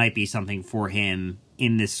 That there might be something for him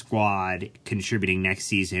in this squad contributing next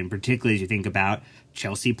season, particularly as you think about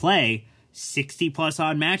Chelsea play 60+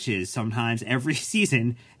 odd matches sometimes every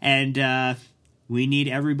season, and we need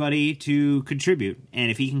everybody to contribute.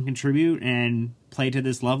 And if he can contribute and play to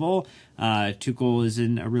this level, Tuchel is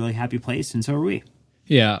in a really happy place, and so are we.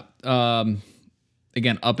 Yeah.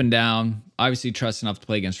 Again, up and down. Obviously, trust enough to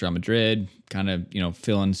play against Real Madrid. Kind of,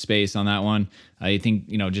 filling space on that one. I think,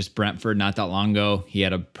 just Brentford not that long ago, he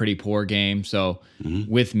had a pretty poor game. So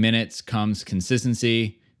with minutes comes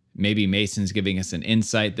consistency. Maybe Mason's giving us an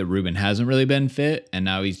insight that Ruben hasn't really been fit, and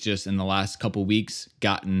now he's just in the last couple weeks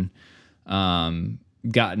gotten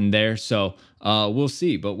there. So we'll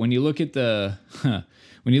see. But when you look at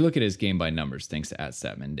his game by numbers, thanks to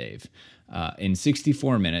 @Statman Dave, in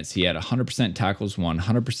 64 minutes, he had 100% tackles won,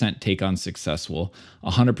 100% take on successful,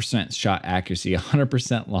 100% shot accuracy,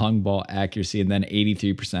 100% long ball accuracy, and then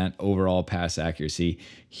 83% overall pass accuracy.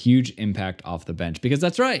 Huge impact off the bench, because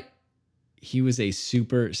that's right. He was a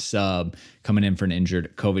super sub coming in for an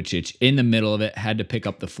injured Kovacic in the middle of it, had to pick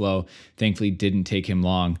up the flow. Thankfully, didn't take him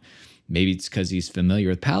long. Maybe it's because he's familiar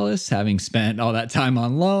with Palace, having spent all that time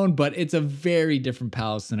on loan, but it's a very different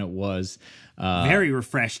Palace than it was very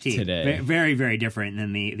refreshed team today. Very, very different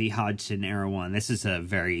than the Hodgson era one. This is a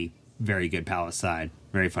very, very good Palace side.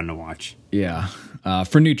 Very fun to watch. Yeah.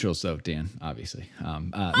 For neutrals, though, Dan, obviously.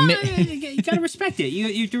 You got to respect it.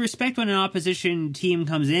 You have to respect when an opposition team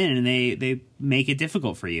comes in and they make it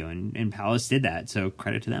difficult for you, and Palace did that, so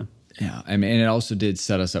credit to them. Yeah, I mean, and it also did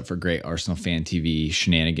set us up for great Arsenal Fan TV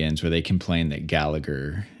shenanigans where they complain that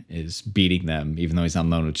Gallagher is beating them, even though he's on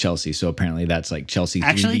loan with Chelsea. So apparently that's like Chelsea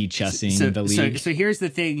 3D chessing the league. So here's the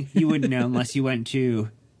thing you wouldn't know unless you went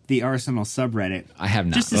to the Arsenal subreddit. I have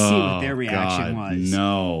not. Just to see what their reaction was.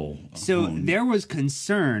 No. So there was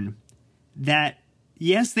concern that,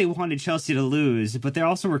 yes, they wanted Chelsea to lose, but they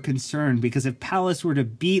also were concerned because if Palace were to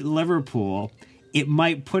beat Liverpool, it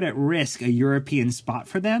might put at risk a European spot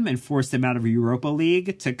for them and force them out of Europa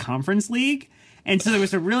League to Conference League. And so there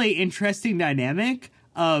was a really interesting dynamic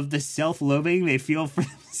of the self-loathing they feel for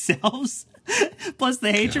themselves, plus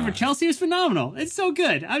the hatred for Chelsea is phenomenal. It's so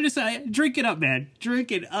good. I'm just drink it up, man.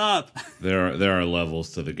 Drink it up. There are levels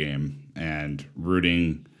to the game, and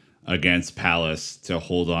rooting against Palace to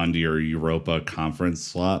hold on to your Europa Conference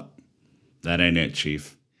slot, that ain't it,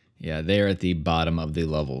 Chief. Yeah, they're at the bottom of the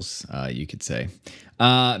levels, you could say.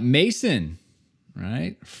 Mason,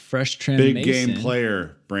 right? Fresh trim Big Mason. game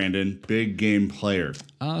player, Brandon. Big game player.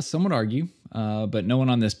 Some would argue, but no one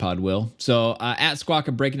on this pod will. So at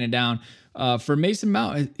Squawka breaking it down. For Mason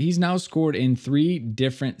Mount, he's now scored in 3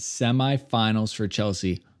 different semifinals for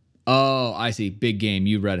Chelsea. Oh, I see. Big game.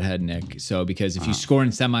 You read ahead, Nick. So because if you score in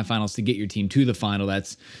semifinals to get your team to the final,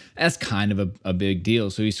 that's kind of a big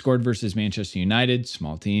deal. So he scored versus Manchester United,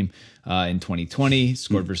 small team, in 2020.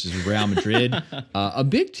 Scored versus Real Madrid, a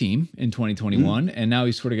big team in 2021, and now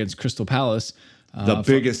he scored against Crystal Palace. The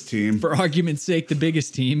biggest team. For argument's sake, the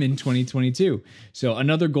biggest team in 2022. So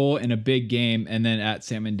another goal in a big game. And then at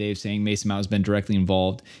Sam and Dave saying Mason Mount has been directly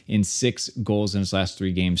involved in 6 goals in his last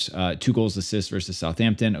 3 games. 2 goals, assists versus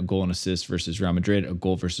Southampton, a goal and assist versus Real Madrid, a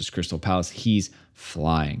goal versus Crystal Palace. He's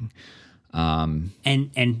flying. And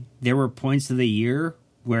there were points of the year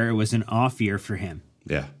where it was an off year for him.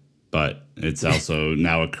 Yeah. But it's also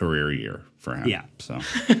now a career year for him. Yeah. So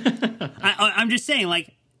I'm just saying,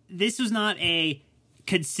 like, this was not a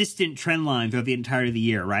consistent trend line throughout the entirety of the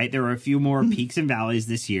year, right? There were a few more peaks and valleys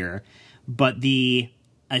this year, but the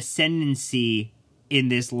ascendancy in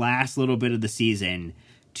this last little bit of the season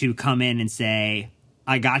to come in and say,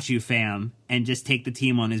 I got you, fam, and just take the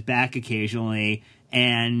team on his back occasionally.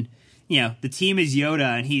 And, you know, the team is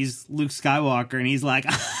Yoda and he's Luke Skywalker and he's like,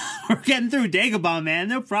 we're getting through Dagobah, man,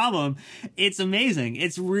 no problem. It's amazing.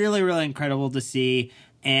 It's really, really incredible to see.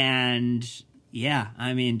 And yeah,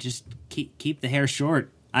 I mean, just keep the hair short.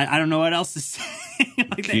 I don't know what else to say.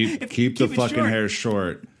 Like keep the fucking short. hair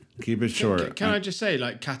short. Keep it short. Can I just say,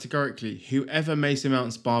 like, categorically, whoever Mason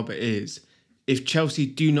Mount's barber is, if Chelsea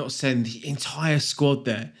do not send the entire squad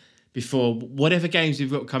there before whatever games we've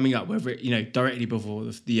got coming up, whether it, directly before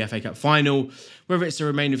the FA Cup final, whether it's the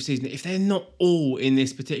remainder of the season, if they're not all in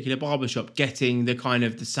this particular barbershop getting the kind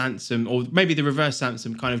of the Sansom, or maybe the reverse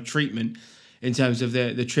Sansom kind of treatment in terms of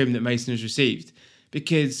the trim that Mason has received,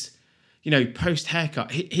 because post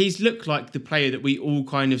haircut, he's looked like the player that we all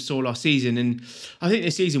kind of saw last season. And I think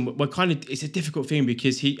this season it's a difficult thing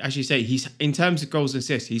because he, as you say, he's in terms of goals and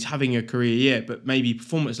assists, he's having a career year, but maybe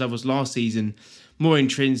performance levels last season more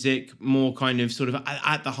intrinsic, more kind of sort of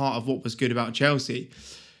at the heart of what was good about Chelsea.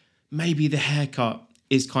 Maybe the haircut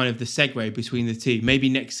is kind of the segue between the two. Maybe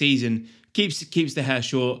next season keeps the hair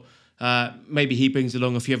short. Maybe he brings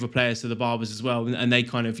along a few other players to the barbers as well, and they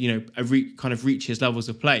kind of reach his levels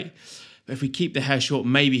of play. But if we keep the hair short,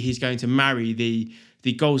 maybe he's going to marry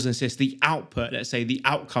the goals and assists, the output, let's say the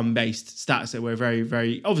outcome-based stats that we're very,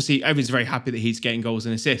 very... Obviously, everyone's very happy that he's getting goals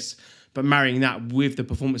and assists, but marrying that with the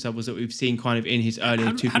performance levels that we've seen kind of in his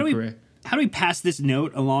earlier career. How do we pass this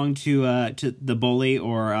note along to the Bully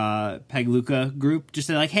or Pagluca group? Just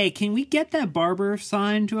say, like, hey, can we get that barber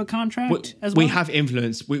signed to a contract as well? We have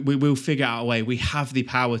influence. We will figure out a way. We have the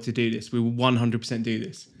power to do this. We will 100% do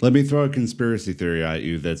this. Let me throw a conspiracy theory at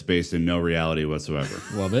you that's based in no reality whatsoever.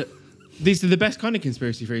 Love it. These are the best kind of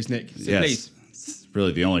conspiracy theories, Nick. So yes, please. It's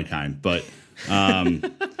really the only kind. But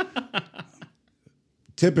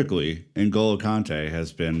typically, N'Golo Kante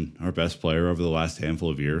has been our best player over the last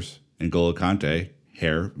handful of years. N'Golo Kante,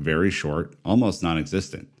 hair very short, almost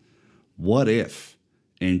non-existent. What if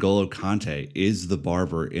N'Golo Kante is the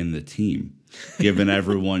barber in the team, given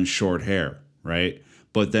everyone short hair, right?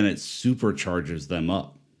 But then it supercharges them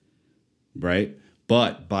up, right?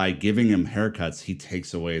 But by giving him haircuts, he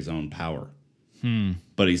takes away his own power.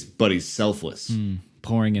 But he's selfless.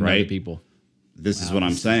 Pouring in right? other people. This is what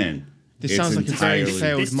I'm saying. This sounds like a very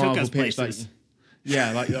failed This took Marvel us pitch. places.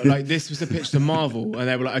 Like this was the pitch to Marvel, and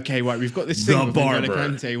they were like, okay, right, we've got this thing with N'Golo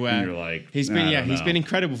Kante where And you're like, he's been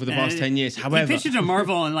incredible for the past 10 years. He However, pitched it to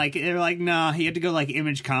Marvel, and they were like, nah, he had to go like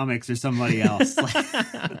Image Comics or somebody else.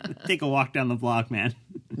 Like, take a walk down the block, man.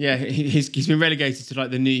 yeah, he's been relegated to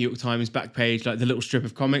like the New York Times back page, like the little strip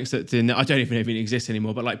of comics that's in. I don't even know if it exists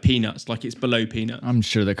anymore, but like Peanuts, like it's below Peanuts. I'm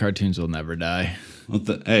sure the cartoons will never die.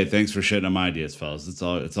 Hey, thanks for shitting on my ideas, fellas. It's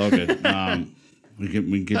all good. We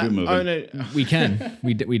can keep it moving. Oh no, We can.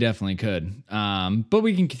 We definitely could. But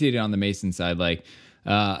we can continue on the Mason side. Like,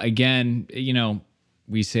 again,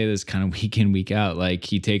 we say this kind of week in, week out. Like,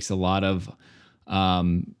 he takes a lot of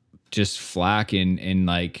just flack and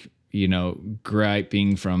like,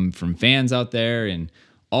 griping from fans out there. And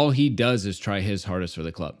all he does is try his hardest for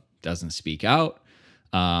the club. Doesn't speak out.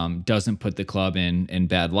 Doesn't put the club in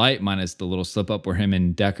bad light, minus the little slip up where him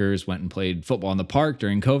and Deckers went and played football in the park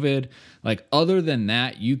during COVID. Like, other than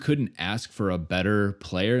that, you couldn't ask for a better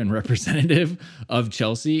player and representative of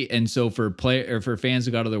Chelsea. And so for fans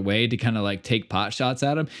who got out of their way to kind of like take pot shots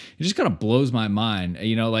at him, it just kind of blows my mind.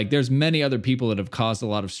 Like, there's many other people that have caused a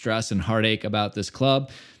lot of stress and heartache about this club.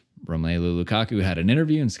 Romelu Lukaku had an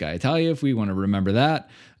interview in Sky Italia, if we want to remember that.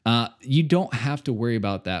 You don't have to worry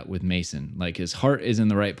about that with Mason. Like, his heart is in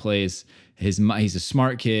the right place. He's a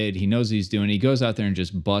smart kid. He knows what he's doing. He goes out there and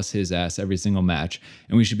just busts his ass every single match.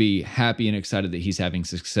 And we should be happy and excited that he's having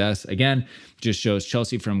success. Again, just shows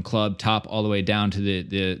Chelsea from club top all the way down to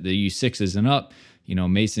the U6s and up. You know,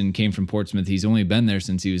 Mason came from Portsmouth. He's only been there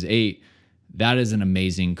since he was 8. That is an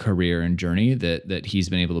amazing career and journey that he's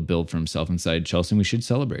been able to build for himself inside Chelsea, and we should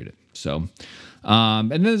celebrate it. So,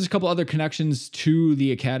 and then there's a couple other connections to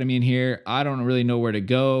the academy in here. I don't really know where to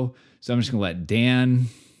go, so I'm just gonna let Dan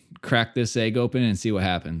crack this egg open and see what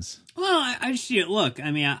happens. Well, I just look.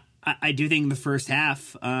 I mean, I do think in the first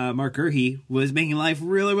half, Mark Gurhey was making life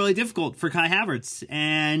really, really difficult for Kai Havertz,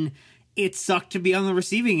 and it sucked to be on the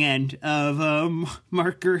receiving end of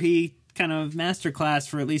Mark Gurhey kind of masterclass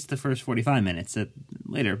for at least the first 45 minutes.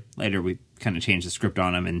 Later we kind of changed the script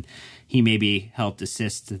on him, and he maybe helped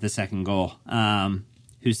assist the second goal.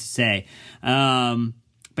 Who's to say?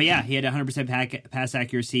 But yeah, he had 100% pass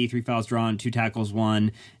accuracy, 3 fouls drawn, 2 tackles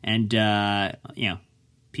won, and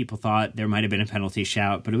people thought there might have been a penalty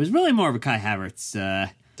shout, but it was really more of a Kai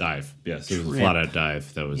Havertz dive. Yes, it was a flat out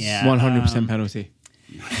dive. That was 100% penalty.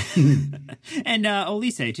 And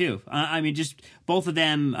Olise too. I mean, just both of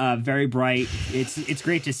them very bright. It's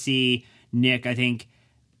great to see, Nick. I think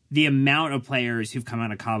the amount of players who've come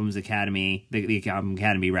out of Cobham's Academy, the Cobham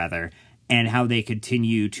Academy rather, and how they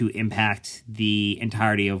continue to impact the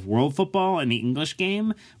entirety of world football and the English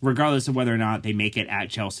game, regardless of whether or not they make it at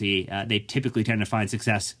Chelsea. They typically tend to find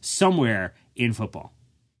success somewhere in football.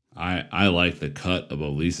 I like the cut of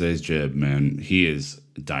Olise's jib, man. He is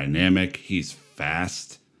dynamic. He's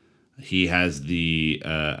fast. He has the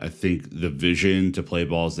I think the vision to play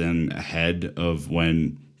balls in ahead of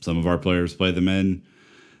when some of our players play them in.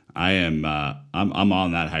 I'm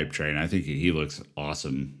on that hype train. I think he looks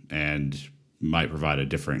awesome and might provide a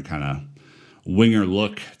different kind of winger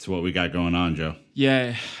look to what we got going on, Joe.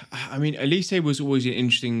 Yeah, I mean, Olise was always an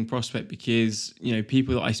interesting prospect because, you know,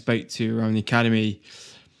 people that I spoke to around the academy,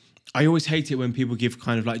 I always hate it when people give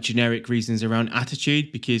kind of like generic reasons around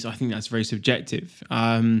attitude because I think that's very subjective.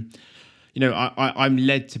 You know, I'm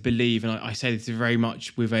led to believe, and I say this very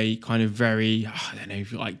much with a kind of very, I don't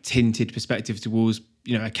know, like tinted perspective towards,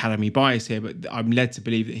 you know, academy bias here, but I'm led to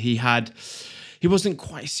believe that he wasn't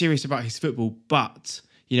quite serious about his football, but,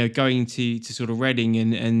 you know, going to sort of Reading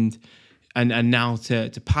and now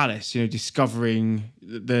to Palace, you know, discovering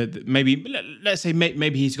the maybe, let's say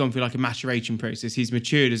maybe he's gone through like a maturation process. He's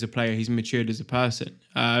matured as a player. He's matured as a person.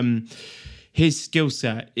 His skill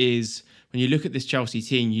set is, when you look at this Chelsea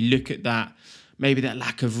team, you look at that, maybe that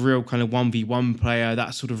lack of real kind of 1v1 player,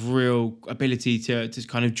 that sort of real ability to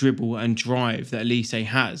kind of dribble and drive that Olise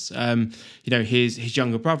has. You know, his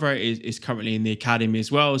younger brother is currently in the academy as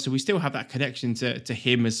well. So we still have that connection to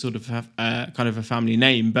him as sort of kind of a family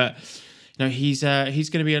name. But, you know, he's going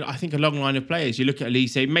to be, I think, a long line of players. You look at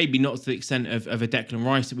Olise, maybe not to the extent of a Declan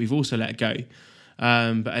Rice that we've also let go.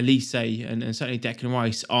 But Olise and certainly Declan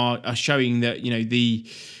Rice are showing that, you know,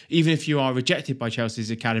 even if you are rejected by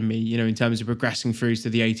Chelsea's academy, you know, in terms of progressing through to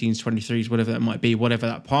the 18s, 23s, whatever that might be, whatever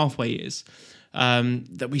that pathway is,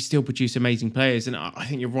 that we still produce amazing players. And I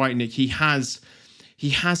think you're right, Nick. He has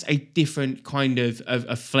a different kind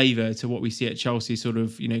of flavour to what we see at Chelsea. Sort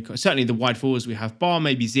of, you know, certainly the wide forwards we have, bar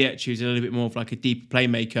maybe Ziyech, who's a little bit more of like a deeper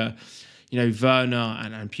playmaker. You know, Werner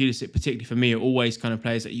and Pulisic, particularly for me, are always kind of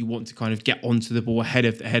players that you want to kind of get onto the ball ahead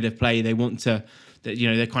of play. They want to, you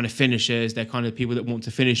know, they're kind of finishers. They're kind of people that want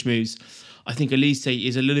to finish moves. I think Olise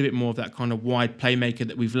is a little bit more of that kind of wide playmaker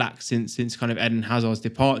that we've lacked since kind of Eden Hazard's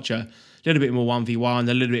departure. A little bit more 1v1,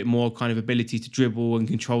 a little bit more kind of ability to dribble and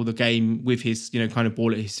control the game with his, you know, kind of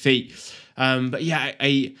ball at his feet. But yeah,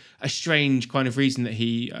 a strange kind of reason that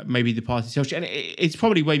he maybe departed Chelsea. And it's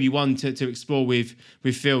probably maybe one to explore with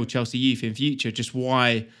Phil, Chelsea youth in future, just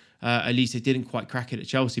why Olise didn't quite crack it at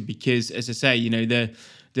Chelsea. Because, as I say, you know,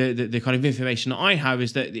 the kind of information that I have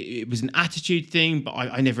is that it was an attitude thing, but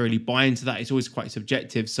I never really buy into that. It's always quite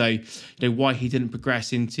subjective. So, you know, why he didn't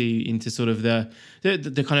progress into sort of the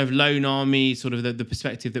kind of loan army, sort of the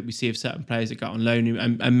perspective that we see of certain players that go on loan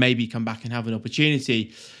and maybe come back and have an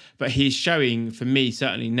opportunity. But he's showing, for me,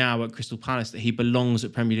 certainly now at Crystal Palace, that he belongs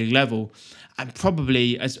at Premier League level. And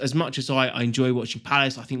probably, as much as I enjoy watching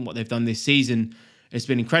Palace, I think what they've done this season has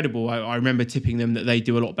been incredible. I remember tipping them that they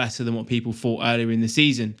do a lot better than what people thought earlier in the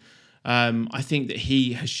season. I think that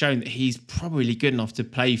he has shown that he's probably good enough to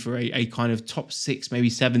play for a kind of top 6,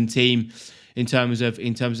 maybe 7 team in terms of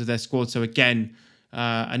their squad. So again,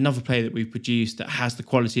 another player that we've produced that has the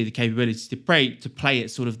quality, the capability to play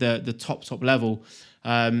at sort of the top level.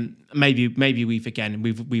 Maybe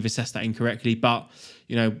we've assessed that incorrectly, but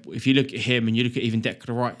if you look at him and you look at even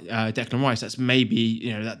Declan Rice, that's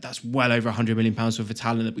maybe that's well over £100 million worth of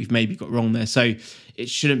talent that we've maybe got wrong there. So it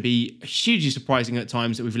shouldn't be hugely surprising at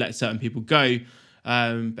times that we've let certain people go.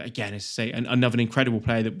 But again, as I say, another incredible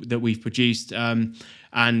player that we've produced. And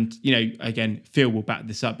again, Phil will back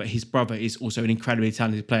this up, but his brother is also an incredibly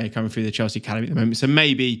talented player coming through the Chelsea Academy at the moment. So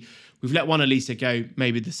maybe we've let one Elisa go.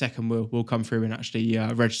 Maybe the second will come through and actually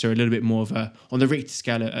register a little bit more of on the Richter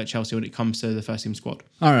scale at Chelsea when it comes to the first team squad.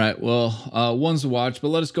 All right, well, one's to watch, but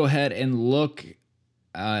let us go ahead and look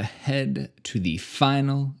ahead to the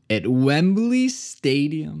final at Wembley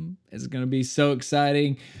Stadium. It's going to be so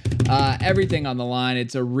exciting. Everything on the line.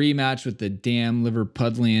 It's a rematch with the damn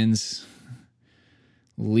Liverpudlians.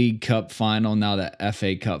 League Cup final, now the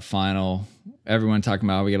FA Cup final. Everyone talking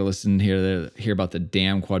about, we got to listen hear about the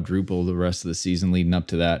damn quadruple the rest of the season leading up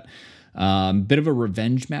to that. Bit of a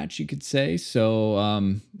revenge match, you could say.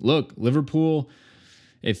 So, look, Liverpool,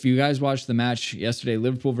 if you guys watched the match yesterday,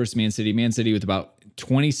 Liverpool versus Man City with about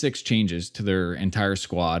 26 changes to their entire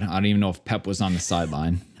squad. I don't even know if Pep was on the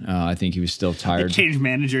sideline. I think he was still tired. They changed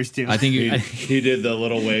managers too. I think he did the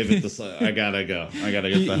little wave at the side. I gotta go. I gotta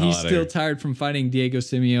get the hell out of here. He's still tired from fighting Diego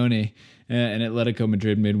Simeone and Atletico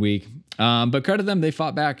Madrid midweek. But credit them, they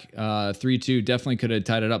fought back 3-2. Definitely could have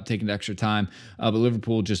tied it up, taken extra time. But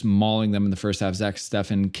Liverpool just mauling them in the first half. Zach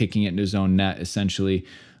Steffen kicking it into his own net, essentially,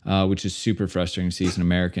 which is super frustrating to see as an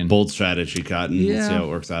American. Bold strategy, Cotton. Yeah. Let's see how it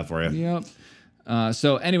works out for you. Yep.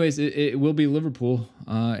 So anyways, it will be Liverpool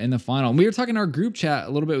in the final. And we were talking in our group chat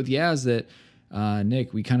a little bit with Yaz that,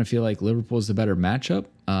 Nick, we kind of feel like Liverpool is the better matchup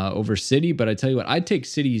over City. But I tell you what, I'd take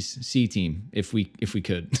City's C team if we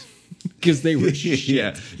could. Because they were shit.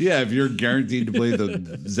 Yeah. If you're guaranteed to play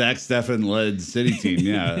the Zach Steffen led City team,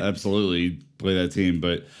 yeah, absolutely play that team.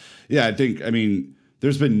 But yeah, I mean,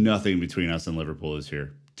 there's been nothing between us and Liverpool this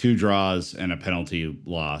year. 2 draws and a penalty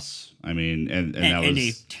loss. I mean, and that was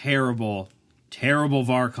a terrible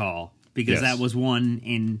VAR call because that was won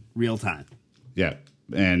in real time. Yeah,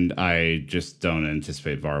 and I just don't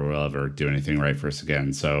anticipate VAR will ever do anything right for us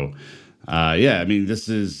again. So, I mean, this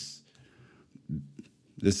is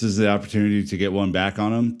the opportunity to get one back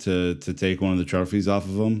on them, to take one of the trophies off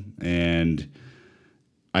of them. And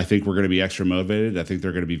I think we're going to be extra motivated. I think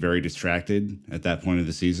they're going to be very distracted at that point of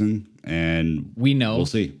the season. And we know. We'll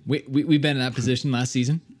see. We've been in that position last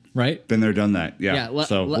season, right? Been there, done that. Yeah.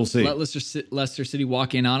 So we'll see. Let Leicester City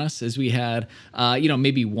walk in on us as we had,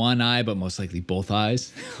 maybe one eye, but most likely both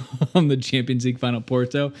eyes on the Champions League final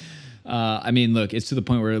Porto. I mean, look, it's to the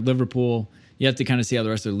point where Liverpool, you have to kind of see how the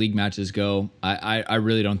rest of the league matches go. I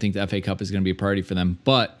really don't think the FA Cup is going to be a priority for them,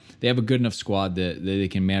 but they have a good enough squad that they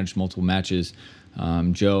can manage multiple matches.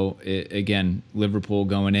 Joe, again, Liverpool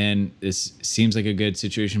going in, this seems like a good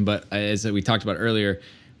situation, but as we talked about earlier,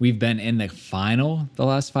 we've been in the final the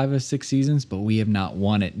last 5 or 6 seasons, but we have not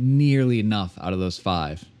won it nearly enough out of those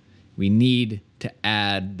 5. We need to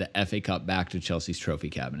add the FA Cup back to Chelsea's trophy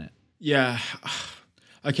cabinet. Yeah.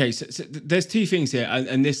 Okay, so there's 2 things here,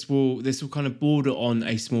 and this will kind of border on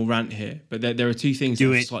a small rant here, but there are 2 things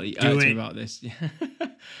that are slightly irritating about this.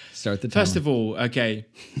 Start the timer. First of all, okay,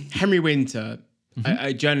 Henry Winter,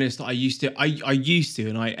 a journalist that I used to,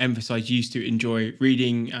 and I emphasize used to enjoy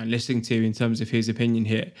reading and listening to in terms of his opinion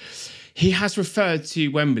here. He has referred to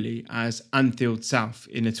Wembley as Anfield South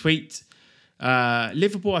in a tweet.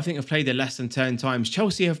 Liverpool, I think, have played there less than 10 times.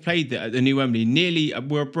 Chelsea have played there at the new Wembley nearly,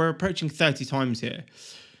 we're approaching 30 times here.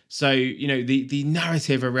 So, the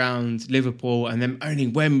narrative around Liverpool and them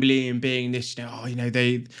owning Wembley and being this, they're always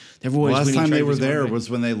last winning time they were trophies there Wembley. was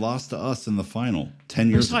when they lost to us in the final 10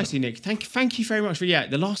 years Precisely, ago. Nick. Thank you very much for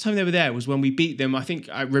the last time they were there was when we beat them. I think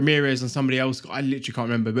Ramirez and somebody else. I literally can't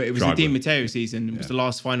remember, but it was the Di Matteo season. It was the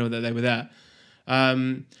last final that they were there.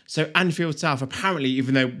 So Anfield South, apparently,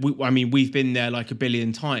 even though we've been there like a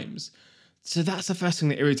billion times. So that's the first thing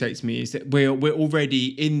that irritates me is that we're already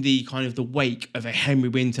in the kind of the wake of a Henry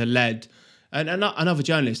Winter led and another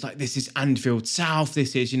journalist like this is Anfield South.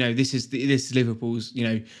 This is this is Liverpool's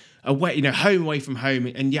away home away from home,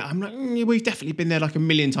 and I'm like we've definitely been there like a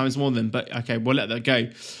million times more than. But okay, we'll let that go.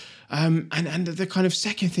 And the kind of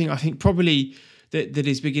second thing I think probably that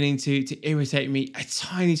is beginning to irritate me a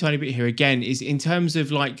tiny bit here again is in terms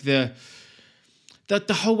of like the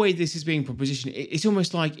whole way this is being propositioned. It's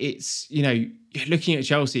almost like it's looking at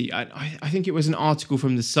Chelsea. I think it was an article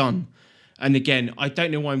from The Sun. And again, I don't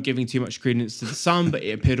know why I'm giving too much credence to The Sun, but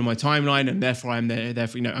it appeared on my timeline, and therefore I'm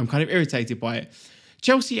kind of irritated by it.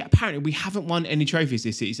 Chelsea, apparently, we haven't won any trophies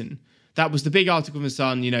this season. That was the big article in the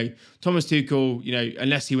Sun. Thomas Tuchel,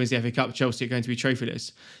 unless he wins the FA Cup, Chelsea are going to be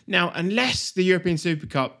trophyless. Now, unless the European Super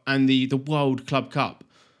Cup and the World Club Cup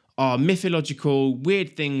are mythological,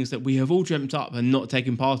 weird things that we have all dreamt up and not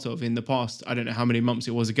taken part of in the past, I don't know how many months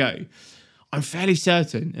it was ago, I'm fairly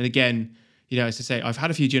certain, and again, as I say, I've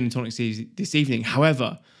had a few gin and tonics this evening.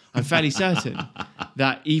 However, I'm fairly certain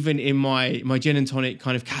that even in my gin and tonic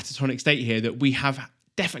kind of catatonic state here, that we have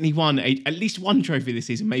definitely won at least one trophy this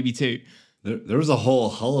season, maybe two. There was a whole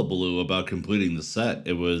hullabaloo about completing the set.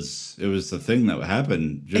 It was the thing that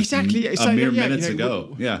happened just a mere minutes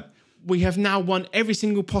ago. We have now won every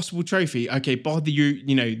single possible trophy. Okay, bar the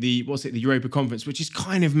Europa Conference, which is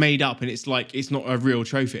kind of made up, and it's not a real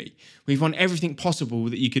trophy. We've won everything possible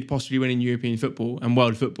that you could possibly win in European football and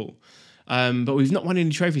world football. But we've not won any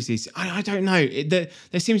trophies this season. I don't know.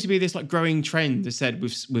 There seems to be this growing trend, as said,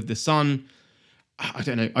 with the Sun. I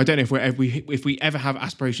don't know if we ever have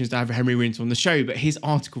aspirations to have Henry Winter on the show, but his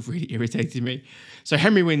article really irritated me. So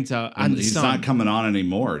Henry Winter and the Sun, he's not coming on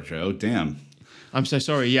anymore, Joe. Damn. I'm so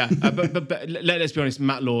sorry. Yeah, but let's be honest.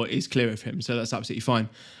 Matt Law is clear of him, so that's absolutely fine.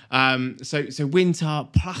 So Winter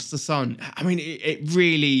plus the Sun. I mean, it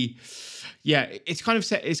really. Yeah, it's kind of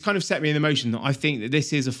set me in the motion that I think that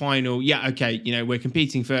this is a final. Yeah, okay, we're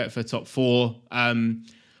competing for top four.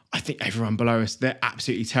 I think everyone below us, they're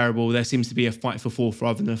absolutely terrible. There seems to be a fight for fourth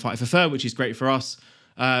rather than a fight for third, which is great for us.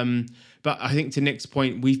 But I think to Nick's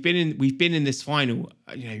point, we've been in this final.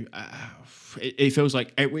 It feels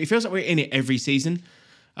like we're in it every season.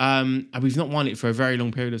 And we've not won it for a very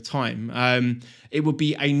long period of time. It would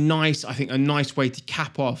be a nice way to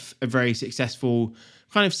cap off a very successful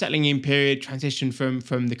kind of settling in period, transition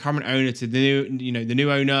from the current owner to the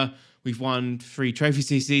new owner. We've won 3 trophies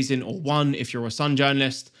this season, or 1 if you're a Sun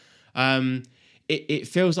journalist. It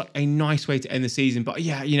feels like a nice way to end the season. But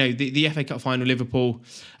yeah, the FA Cup final, Liverpool,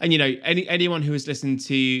 and anyone who has listened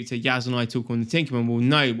to Yaz and I talk on the Tinkerman will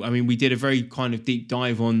know. I mean, we did a very kind of deep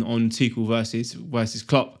dive on Tuchel versus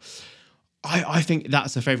Klopp. I think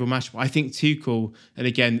that's a favourable matchup. I think Tuchel, and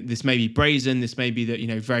again, this may be brazen, this may be that,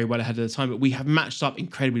 very well ahead of the time, but we have matched up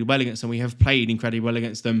incredibly well against them. We have played incredibly well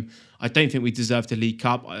against them. I don't think we deserve to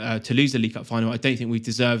lose the League Cup final. I don't think we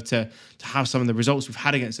deserve to have some of the results we've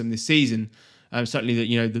had against them this season.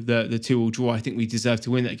 Certainly that the 2-2 draw, I think we deserve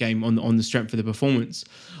to win that game on the strength of the performance.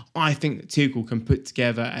 I think that Tuchel can put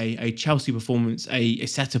together a Chelsea performance, a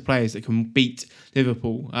set of players that can beat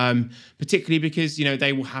Liverpool, particularly because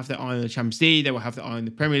they will have their eye on the Champions League, they will have their eye on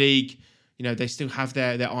the Premier League. They still have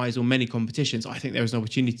their eyes on many competitions. I think there is an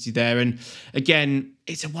opportunity there, and again,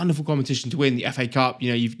 it's a wonderful competition to win. The FA Cup,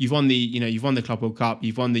 you've won the Club World Cup,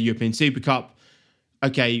 you've won the European Super Cup.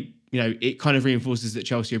 Okay. It kind of reinforces that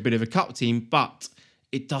Chelsea are a bit of a cup team, but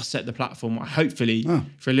it does set the platform, hopefully,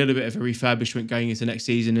 for a little bit of a refurbishment going into next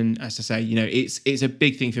season. And as I say, it's a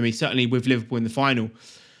big thing for me, certainly with Liverpool in the final,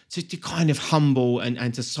 to kind of humble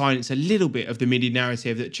and to silence a little bit of the media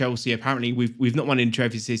narrative that Chelsea, apparently, we've not won any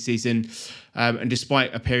trophies this season, and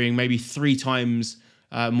despite appearing maybe 3 times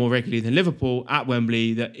more regularly than Liverpool at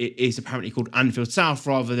Wembley, that it is apparently called Anfield South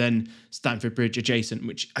rather than Stamford Bridge adjacent,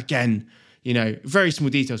 which, again, very small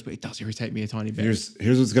details, but it does irritate me a tiny bit.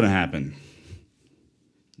 Here's what's going to happen.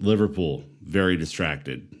 Liverpool, very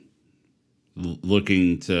distracted,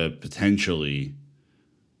 looking to potentially,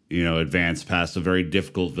 advance past a very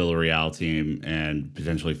difficult Villarreal team and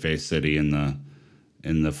potentially face City in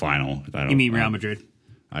the final. You mean Real Madrid?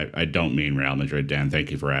 I don't mean Real Madrid, Dan. Thank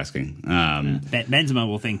you for asking. Benzema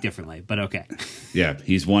will think differently, but okay. Yeah,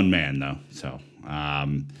 he's one man though. So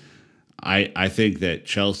I think that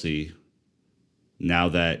Chelsea, now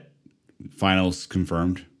that finals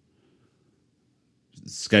confirmed,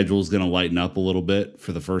 schedule's going to lighten up a little bit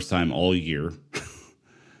for the first time all year.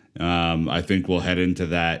 I think we'll head into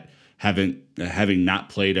that having not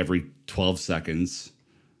played every 12 seconds,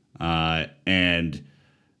 and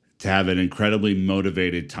to have an incredibly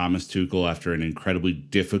motivated Thomas Tuchel after an incredibly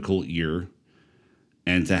difficult year,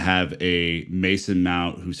 and to have a Mason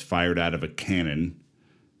Mount who's fired out of a cannon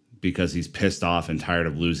because he's pissed off and tired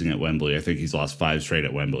of losing at Wembley. I think he's lost 5 straight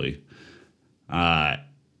at Wembley.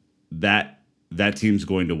 That team's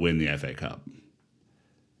going to win the FA Cup.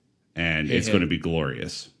 And it's going to be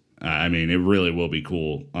glorious. I mean, it really will be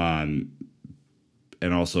cool. And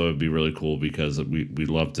also it'd be really cool because we'd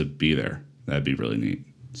love to be there. That'd be really neat.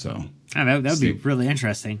 So that would be really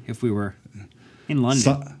interesting if we were in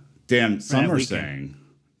London. Dan, some are saying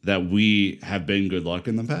that we have been good luck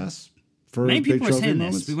in the past. For many people are saying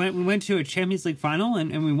this. We went to a Champions League final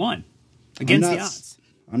and we won against the odds.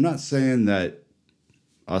 I'm not saying that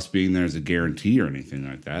us being there is a guarantee or anything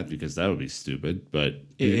like that, because that would be stupid. But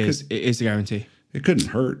it is a guarantee. it couldn't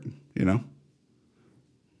hurt, you know.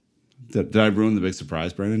 Did I ruin the big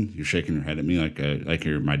surprise, Brandon? You're shaking your head at me like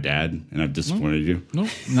you're my dad, and I've disappointed you. No,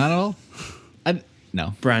 not at all.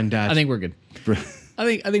 No, Brandad. I think we're good. I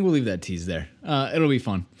think we'll leave that tease there. It'll be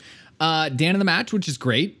fun. Dan of the match, which is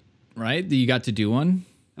great, right? That you got to do one.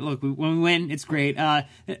 Look, when we win, it's great.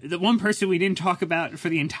 The one person we didn't talk about for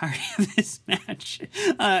the entirety of this match,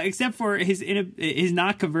 except for his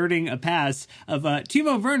not converting a pass of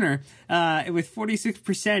Timo Werner, with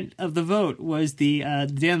 46% of the vote, was the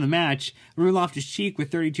Dan of the match. Rune Loftus-Cheek with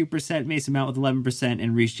 32%, Mason Mount with 11%,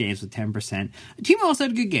 and Reece James with 10%. Timo also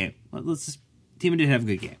had a good game. Timo did have a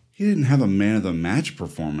good game. He didn't have a man of the match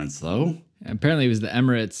performance, though. Apparently, it was the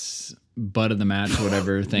Emirates butt of the match,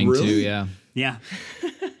 whatever thing Really? too. Yeah. Yeah.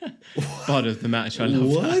 Bud of the match. I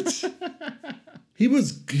love that. What? He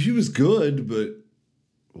was good, but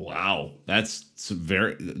wow, that's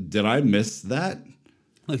very. Did I miss that?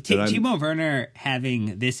 Look, Timo Werner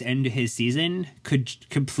having this end of his season could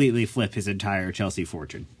completely flip his entire Chelsea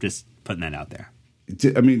fortune. Just putting that out there. Do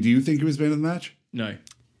you think he was man of the match? No.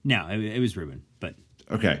 No, it was Ruben, but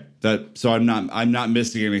Okay, so I'm not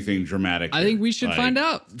missing anything dramatic. I think we should find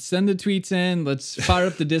out. Send the tweets in. Let's fire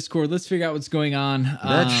up the Discord. Let's figure out what's going on.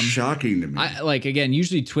 That's shocking to me. Again,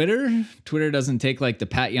 usually Twitter doesn't take like the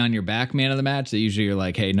pat you on your back man of the match. They usually are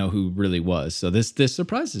like, hey, know who really was. So this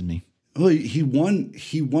surprises me. Well, he won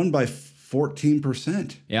by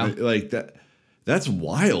 14%. Yeah. Like that. That's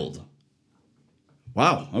wild.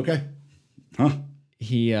 Wow. Okay. Huh.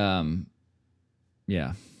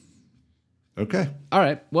 Yeah. Okay. All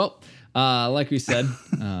right. Well, like we said,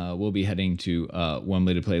 we'll be heading to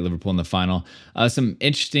Wembley to play Liverpool in the final. Some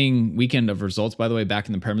interesting weekend of results, by the way, back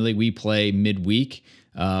in the Premier League. We play midweek.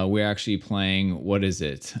 We're actually playing, what is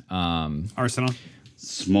it? Arsenal.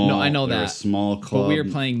 Small. No, I know they're that. A small club. But we are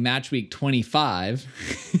playing match week 25.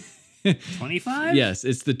 25? Yes,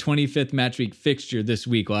 it's the 25th match week fixture this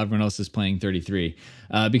week while everyone else is playing 33.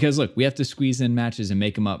 Because, look, we have to squeeze in matches and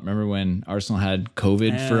make them up. Remember when Arsenal had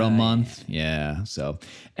COVID for a month? Yeah. So,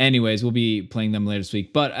 anyways, we'll be playing them later this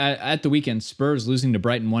week. But at the weekend, Spurs losing to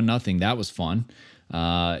Brighton 1-0. That was fun.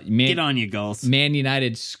 Get on you, goals. Man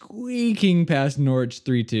United squeaking past Norwich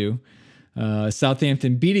 3-2.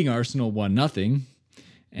 Southampton beating Arsenal 1-0.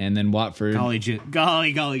 And then Watford. Golly. Good.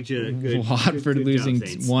 Watford good losing job,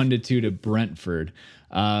 Saints. 1-2 to Brentford,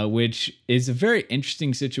 which is a very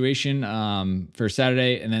interesting situation for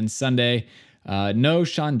Saturday. And then Sunday, no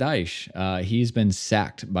Sean Dyche. He's been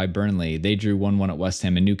sacked by Burnley. They drew 1-1 at West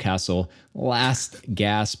Ham, and Newcastle last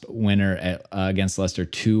gasp winner against Leicester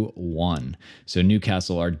 2-1. So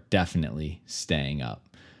Newcastle are definitely staying up.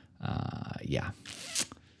 Yeah.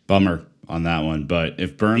 Bummer on that one. But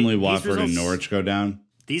if Burnley, Watford, and results- Norwich go down,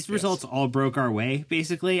 These results all broke our way,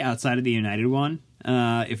 basically, outside of the United one.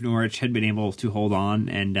 If Norwich had been able to hold on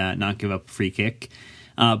and not give up a free kick.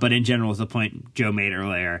 But in general, as the point Joe made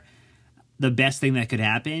earlier, the best thing that could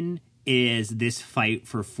happen is this fight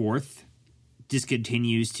for fourth just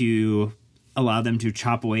continues to allow them to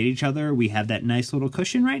chop away at each other. We have that nice little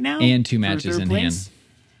cushion right now. And 2 for matches third in place. hand.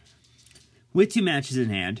 With 2 matches in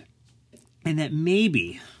hand. And that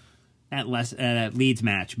maybe that Leeds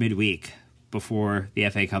match midweek before the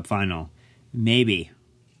FA Cup final, maybe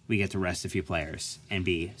we get to rest a few players and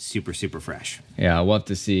be super, super fresh. Yeah, we'll have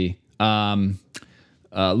to see.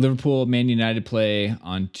 Liverpool, Man United play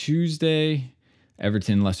on Tuesday.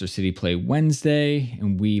 Everton, Leicester City play Wednesday.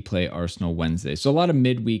 And we play Arsenal Wednesday. So a lot of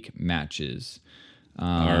midweek matches.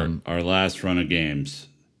 our last run of games,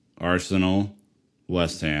 Arsenal,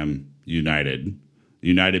 West Ham, United.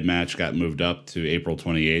 United match got moved up to April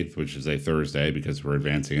 28th, which is a Thursday because we're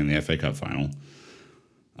advancing in the FA Cup final.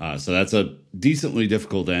 So that's a decently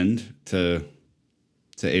difficult end to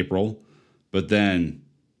April. But then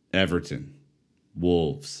Everton,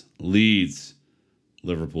 Wolves, Leeds,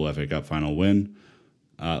 Liverpool FA Cup final win,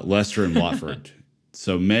 Leicester and Watford.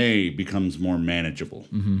 So May becomes more manageable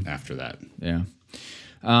after that. Yeah.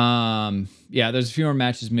 There's a few more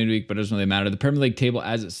matches midweek, but it doesn't really matter. The Premier League table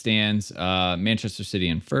as it stands, Manchester City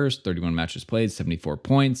in first, 31 matches played, 74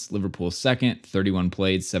 points. Liverpool second, 31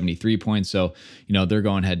 played, 73 points. So, they're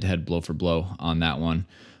going head-to-head blow for blow on that one.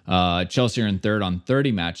 Chelsea are in third on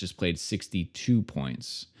 30 matches played, 62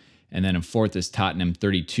 points. And then in fourth is Tottenham,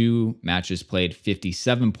 32 matches played,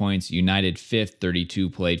 57 points. United fifth, 32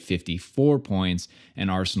 played, 54 points. And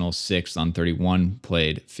Arsenal sixth on 31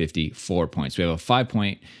 played, 54 points. We have a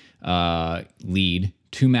 5-point lead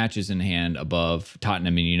 2 matches in hand above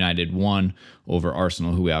Tottenham and United, 1 over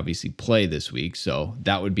Arsenal, who we obviously play this week. So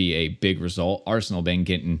that would be a big result. Arsenal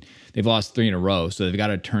they've lost 3 in a row, so they've got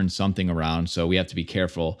to turn something around. So we have to be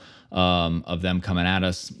careful of them coming at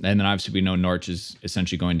us. And then obviously we know Norwich is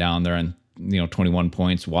essentially going down there and 21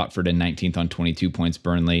 points. Watford in 19th on 22 points.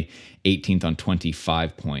 Burnley 18th on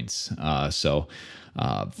 25 points.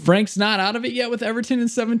 Frank's not out of it yet with Everton in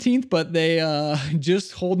 17th, but they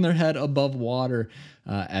just holding their head above water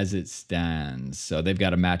as it stands. So they've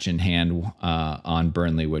got a match in hand on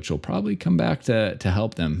Burnley, which will probably come back to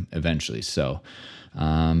help them eventually. So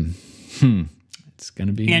it's going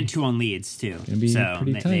to be... And 2 on Leeds, too. So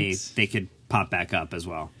they could pop back up as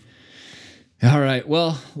well. All right.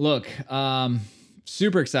 Well, look,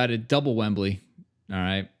 super excited. Double Wembley. All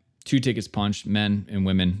right. 2 tickets punched, men and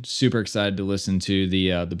women. Super excited to listen to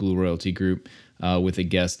the Blue Royalty Group with a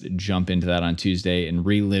guest jump into that on Tuesday and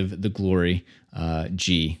relive the glory.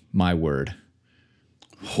 My word.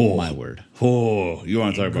 Oh, my word. Oh, you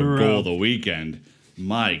want to talk about goal of the weekend?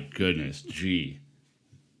 My goodness,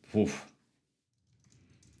 Oof.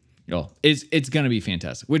 It's going to be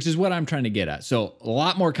fantastic, which is what I'm trying to get at. So a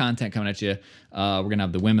lot more content coming at you. We're going to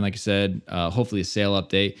have the women, like I said, hopefully a sale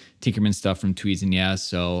update, Tinkerman stuff from Tweeds and Yes.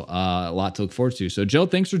 So a lot to look forward to. So Joe,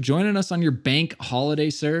 thanks for joining us on your bank holiday,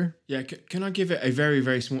 sir. Yeah, can I give it a very,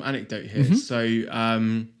 very small anecdote here? Mm-hmm. So,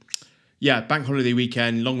 bank holiday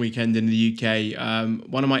weekend, long weekend in the UK.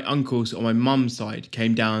 One of my uncles on my mum's side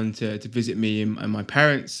came down to visit me and my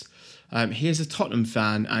parents. He is a Tottenham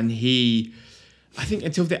fan, and I think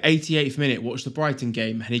until the 88th minute, watched the Brighton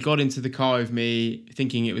game, and he got into the car with me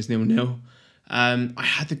thinking it was 0-0. I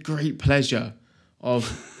had the great pleasure of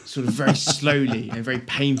sort of very slowly and very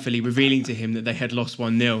painfully revealing to him that they had lost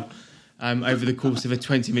 1-0 over the course of a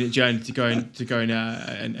 20-minute journey to go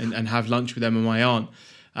and have lunch with them and my aunt.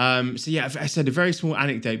 I said a very small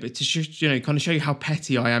anecdote, but to kind of show you how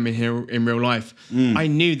petty I am in real life. I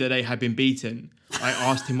knew that they had been beaten. I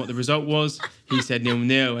asked him what the result was. He said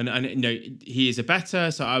 0-0, and he is a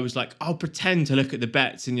better. So I was like, I'll pretend to look at the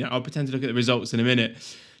bets, and I'll pretend to look at the results in a minute,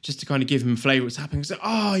 just to kind of give him a flavour what's happening. So,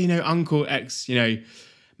 Uncle X,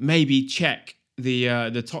 maybe check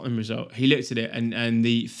the Tottenham result. He looked at it, and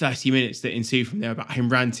the 30 minutes that ensued from there about him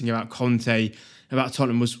ranting about Conte, about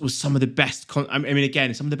Tottenham was some of the best. Some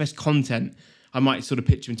of the best content. I might sort of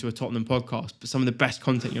pitch him to a Tottenham podcast, but some of the best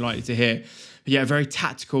content you're likely to hear. But yeah, a very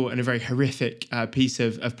tactical and a very horrific piece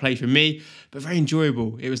of play from me, but very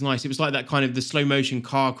enjoyable. It was nice. It was like that kind of the slow motion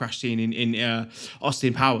car crash scene in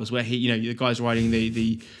Austin Powers, where the guy's riding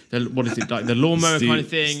the what is it, like the lawnmower kind of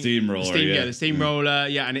thing, steamroller, the steamroller,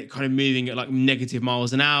 and it kind of moving at like negative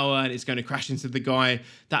miles an hour, and it's going to crash into the guy.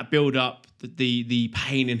 That build up, the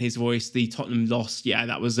pain in his voice, the Tottenham loss. Yeah,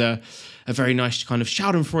 that was a very nice kind of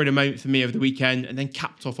Schadenfreude moment for me over the weekend, and then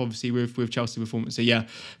capped off obviously with Chelsea performance. So yeah,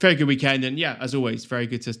 very good weekend, and yeah, as always, very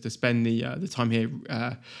good to spend the time here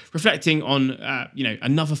reflecting on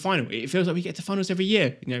another final. It feels like we get to finals every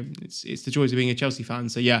year. It's the joys of being a Chelsea fan.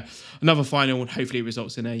 So yeah, another final, and hopefully it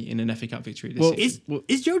results in an FA Cup victory this season.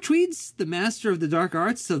 Is Joe Tweeds the master of the dark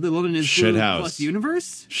arts of the London is Blue Plus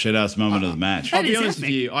universe? Shithouse moment of the match. I'll be honest with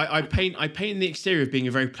you. I paint the exterior of being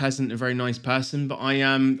a very pleasant and very nice person, but I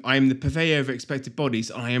am the purveyor of expected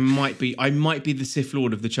bodies. I might be the Sith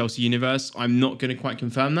Lord of the Chelsea universe. I'm not going to quite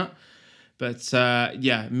confirm that, but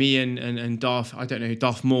me and Darth, I don't know,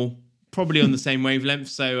 Darth Maul, probably on the same wavelength.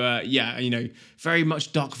 So very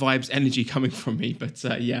much dark vibes energy coming from me. But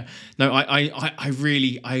I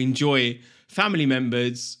really enjoy family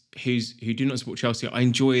members who do not support Chelsea. I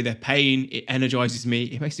enjoy their pain. It energizes me.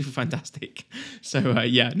 It makes me feel fantastic. So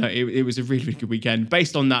it was a really, really good weekend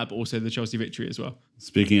based on that, but also the Chelsea victory as well.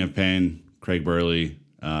 Speaking of pain, Craig Burley,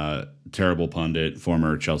 terrible pundit,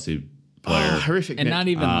 former Chelsea player. Horrific. And not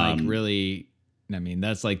even really,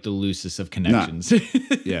 that's like the loosest of connections.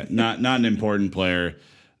 Not an important player.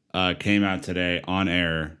 Came out today on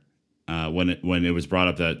air when it was brought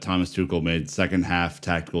up that Thomas Tuchel made second half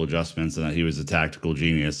tactical adjustments and that he was a tactical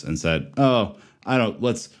genius, and said,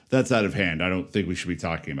 that's out of hand. I don't think we should be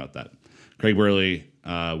talking about that. Craig Burley,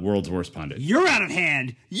 world's worst pundit. You're out of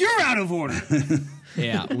hand. You're out of order.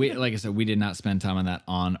 Yeah, like I said, we did not spend time on that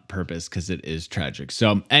on purpose because it is tragic.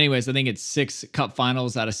 So anyways, I think it's 6 cup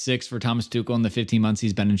finals out of 6 for Thomas Tuchel in the 15 months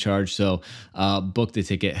he's been in charge. So book the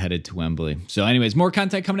ticket, headed to Wembley. So anyways, more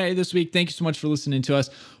content coming at you this week. Thank you so much for listening to us.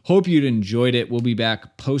 Hope you'd enjoyed it. We'll be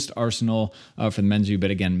back post-Arsenal for the men's view,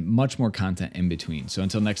 but again, much more content in between. So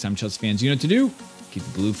until next time, Chelsea fans, you know what to do. Keep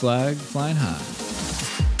the blue flag flying high.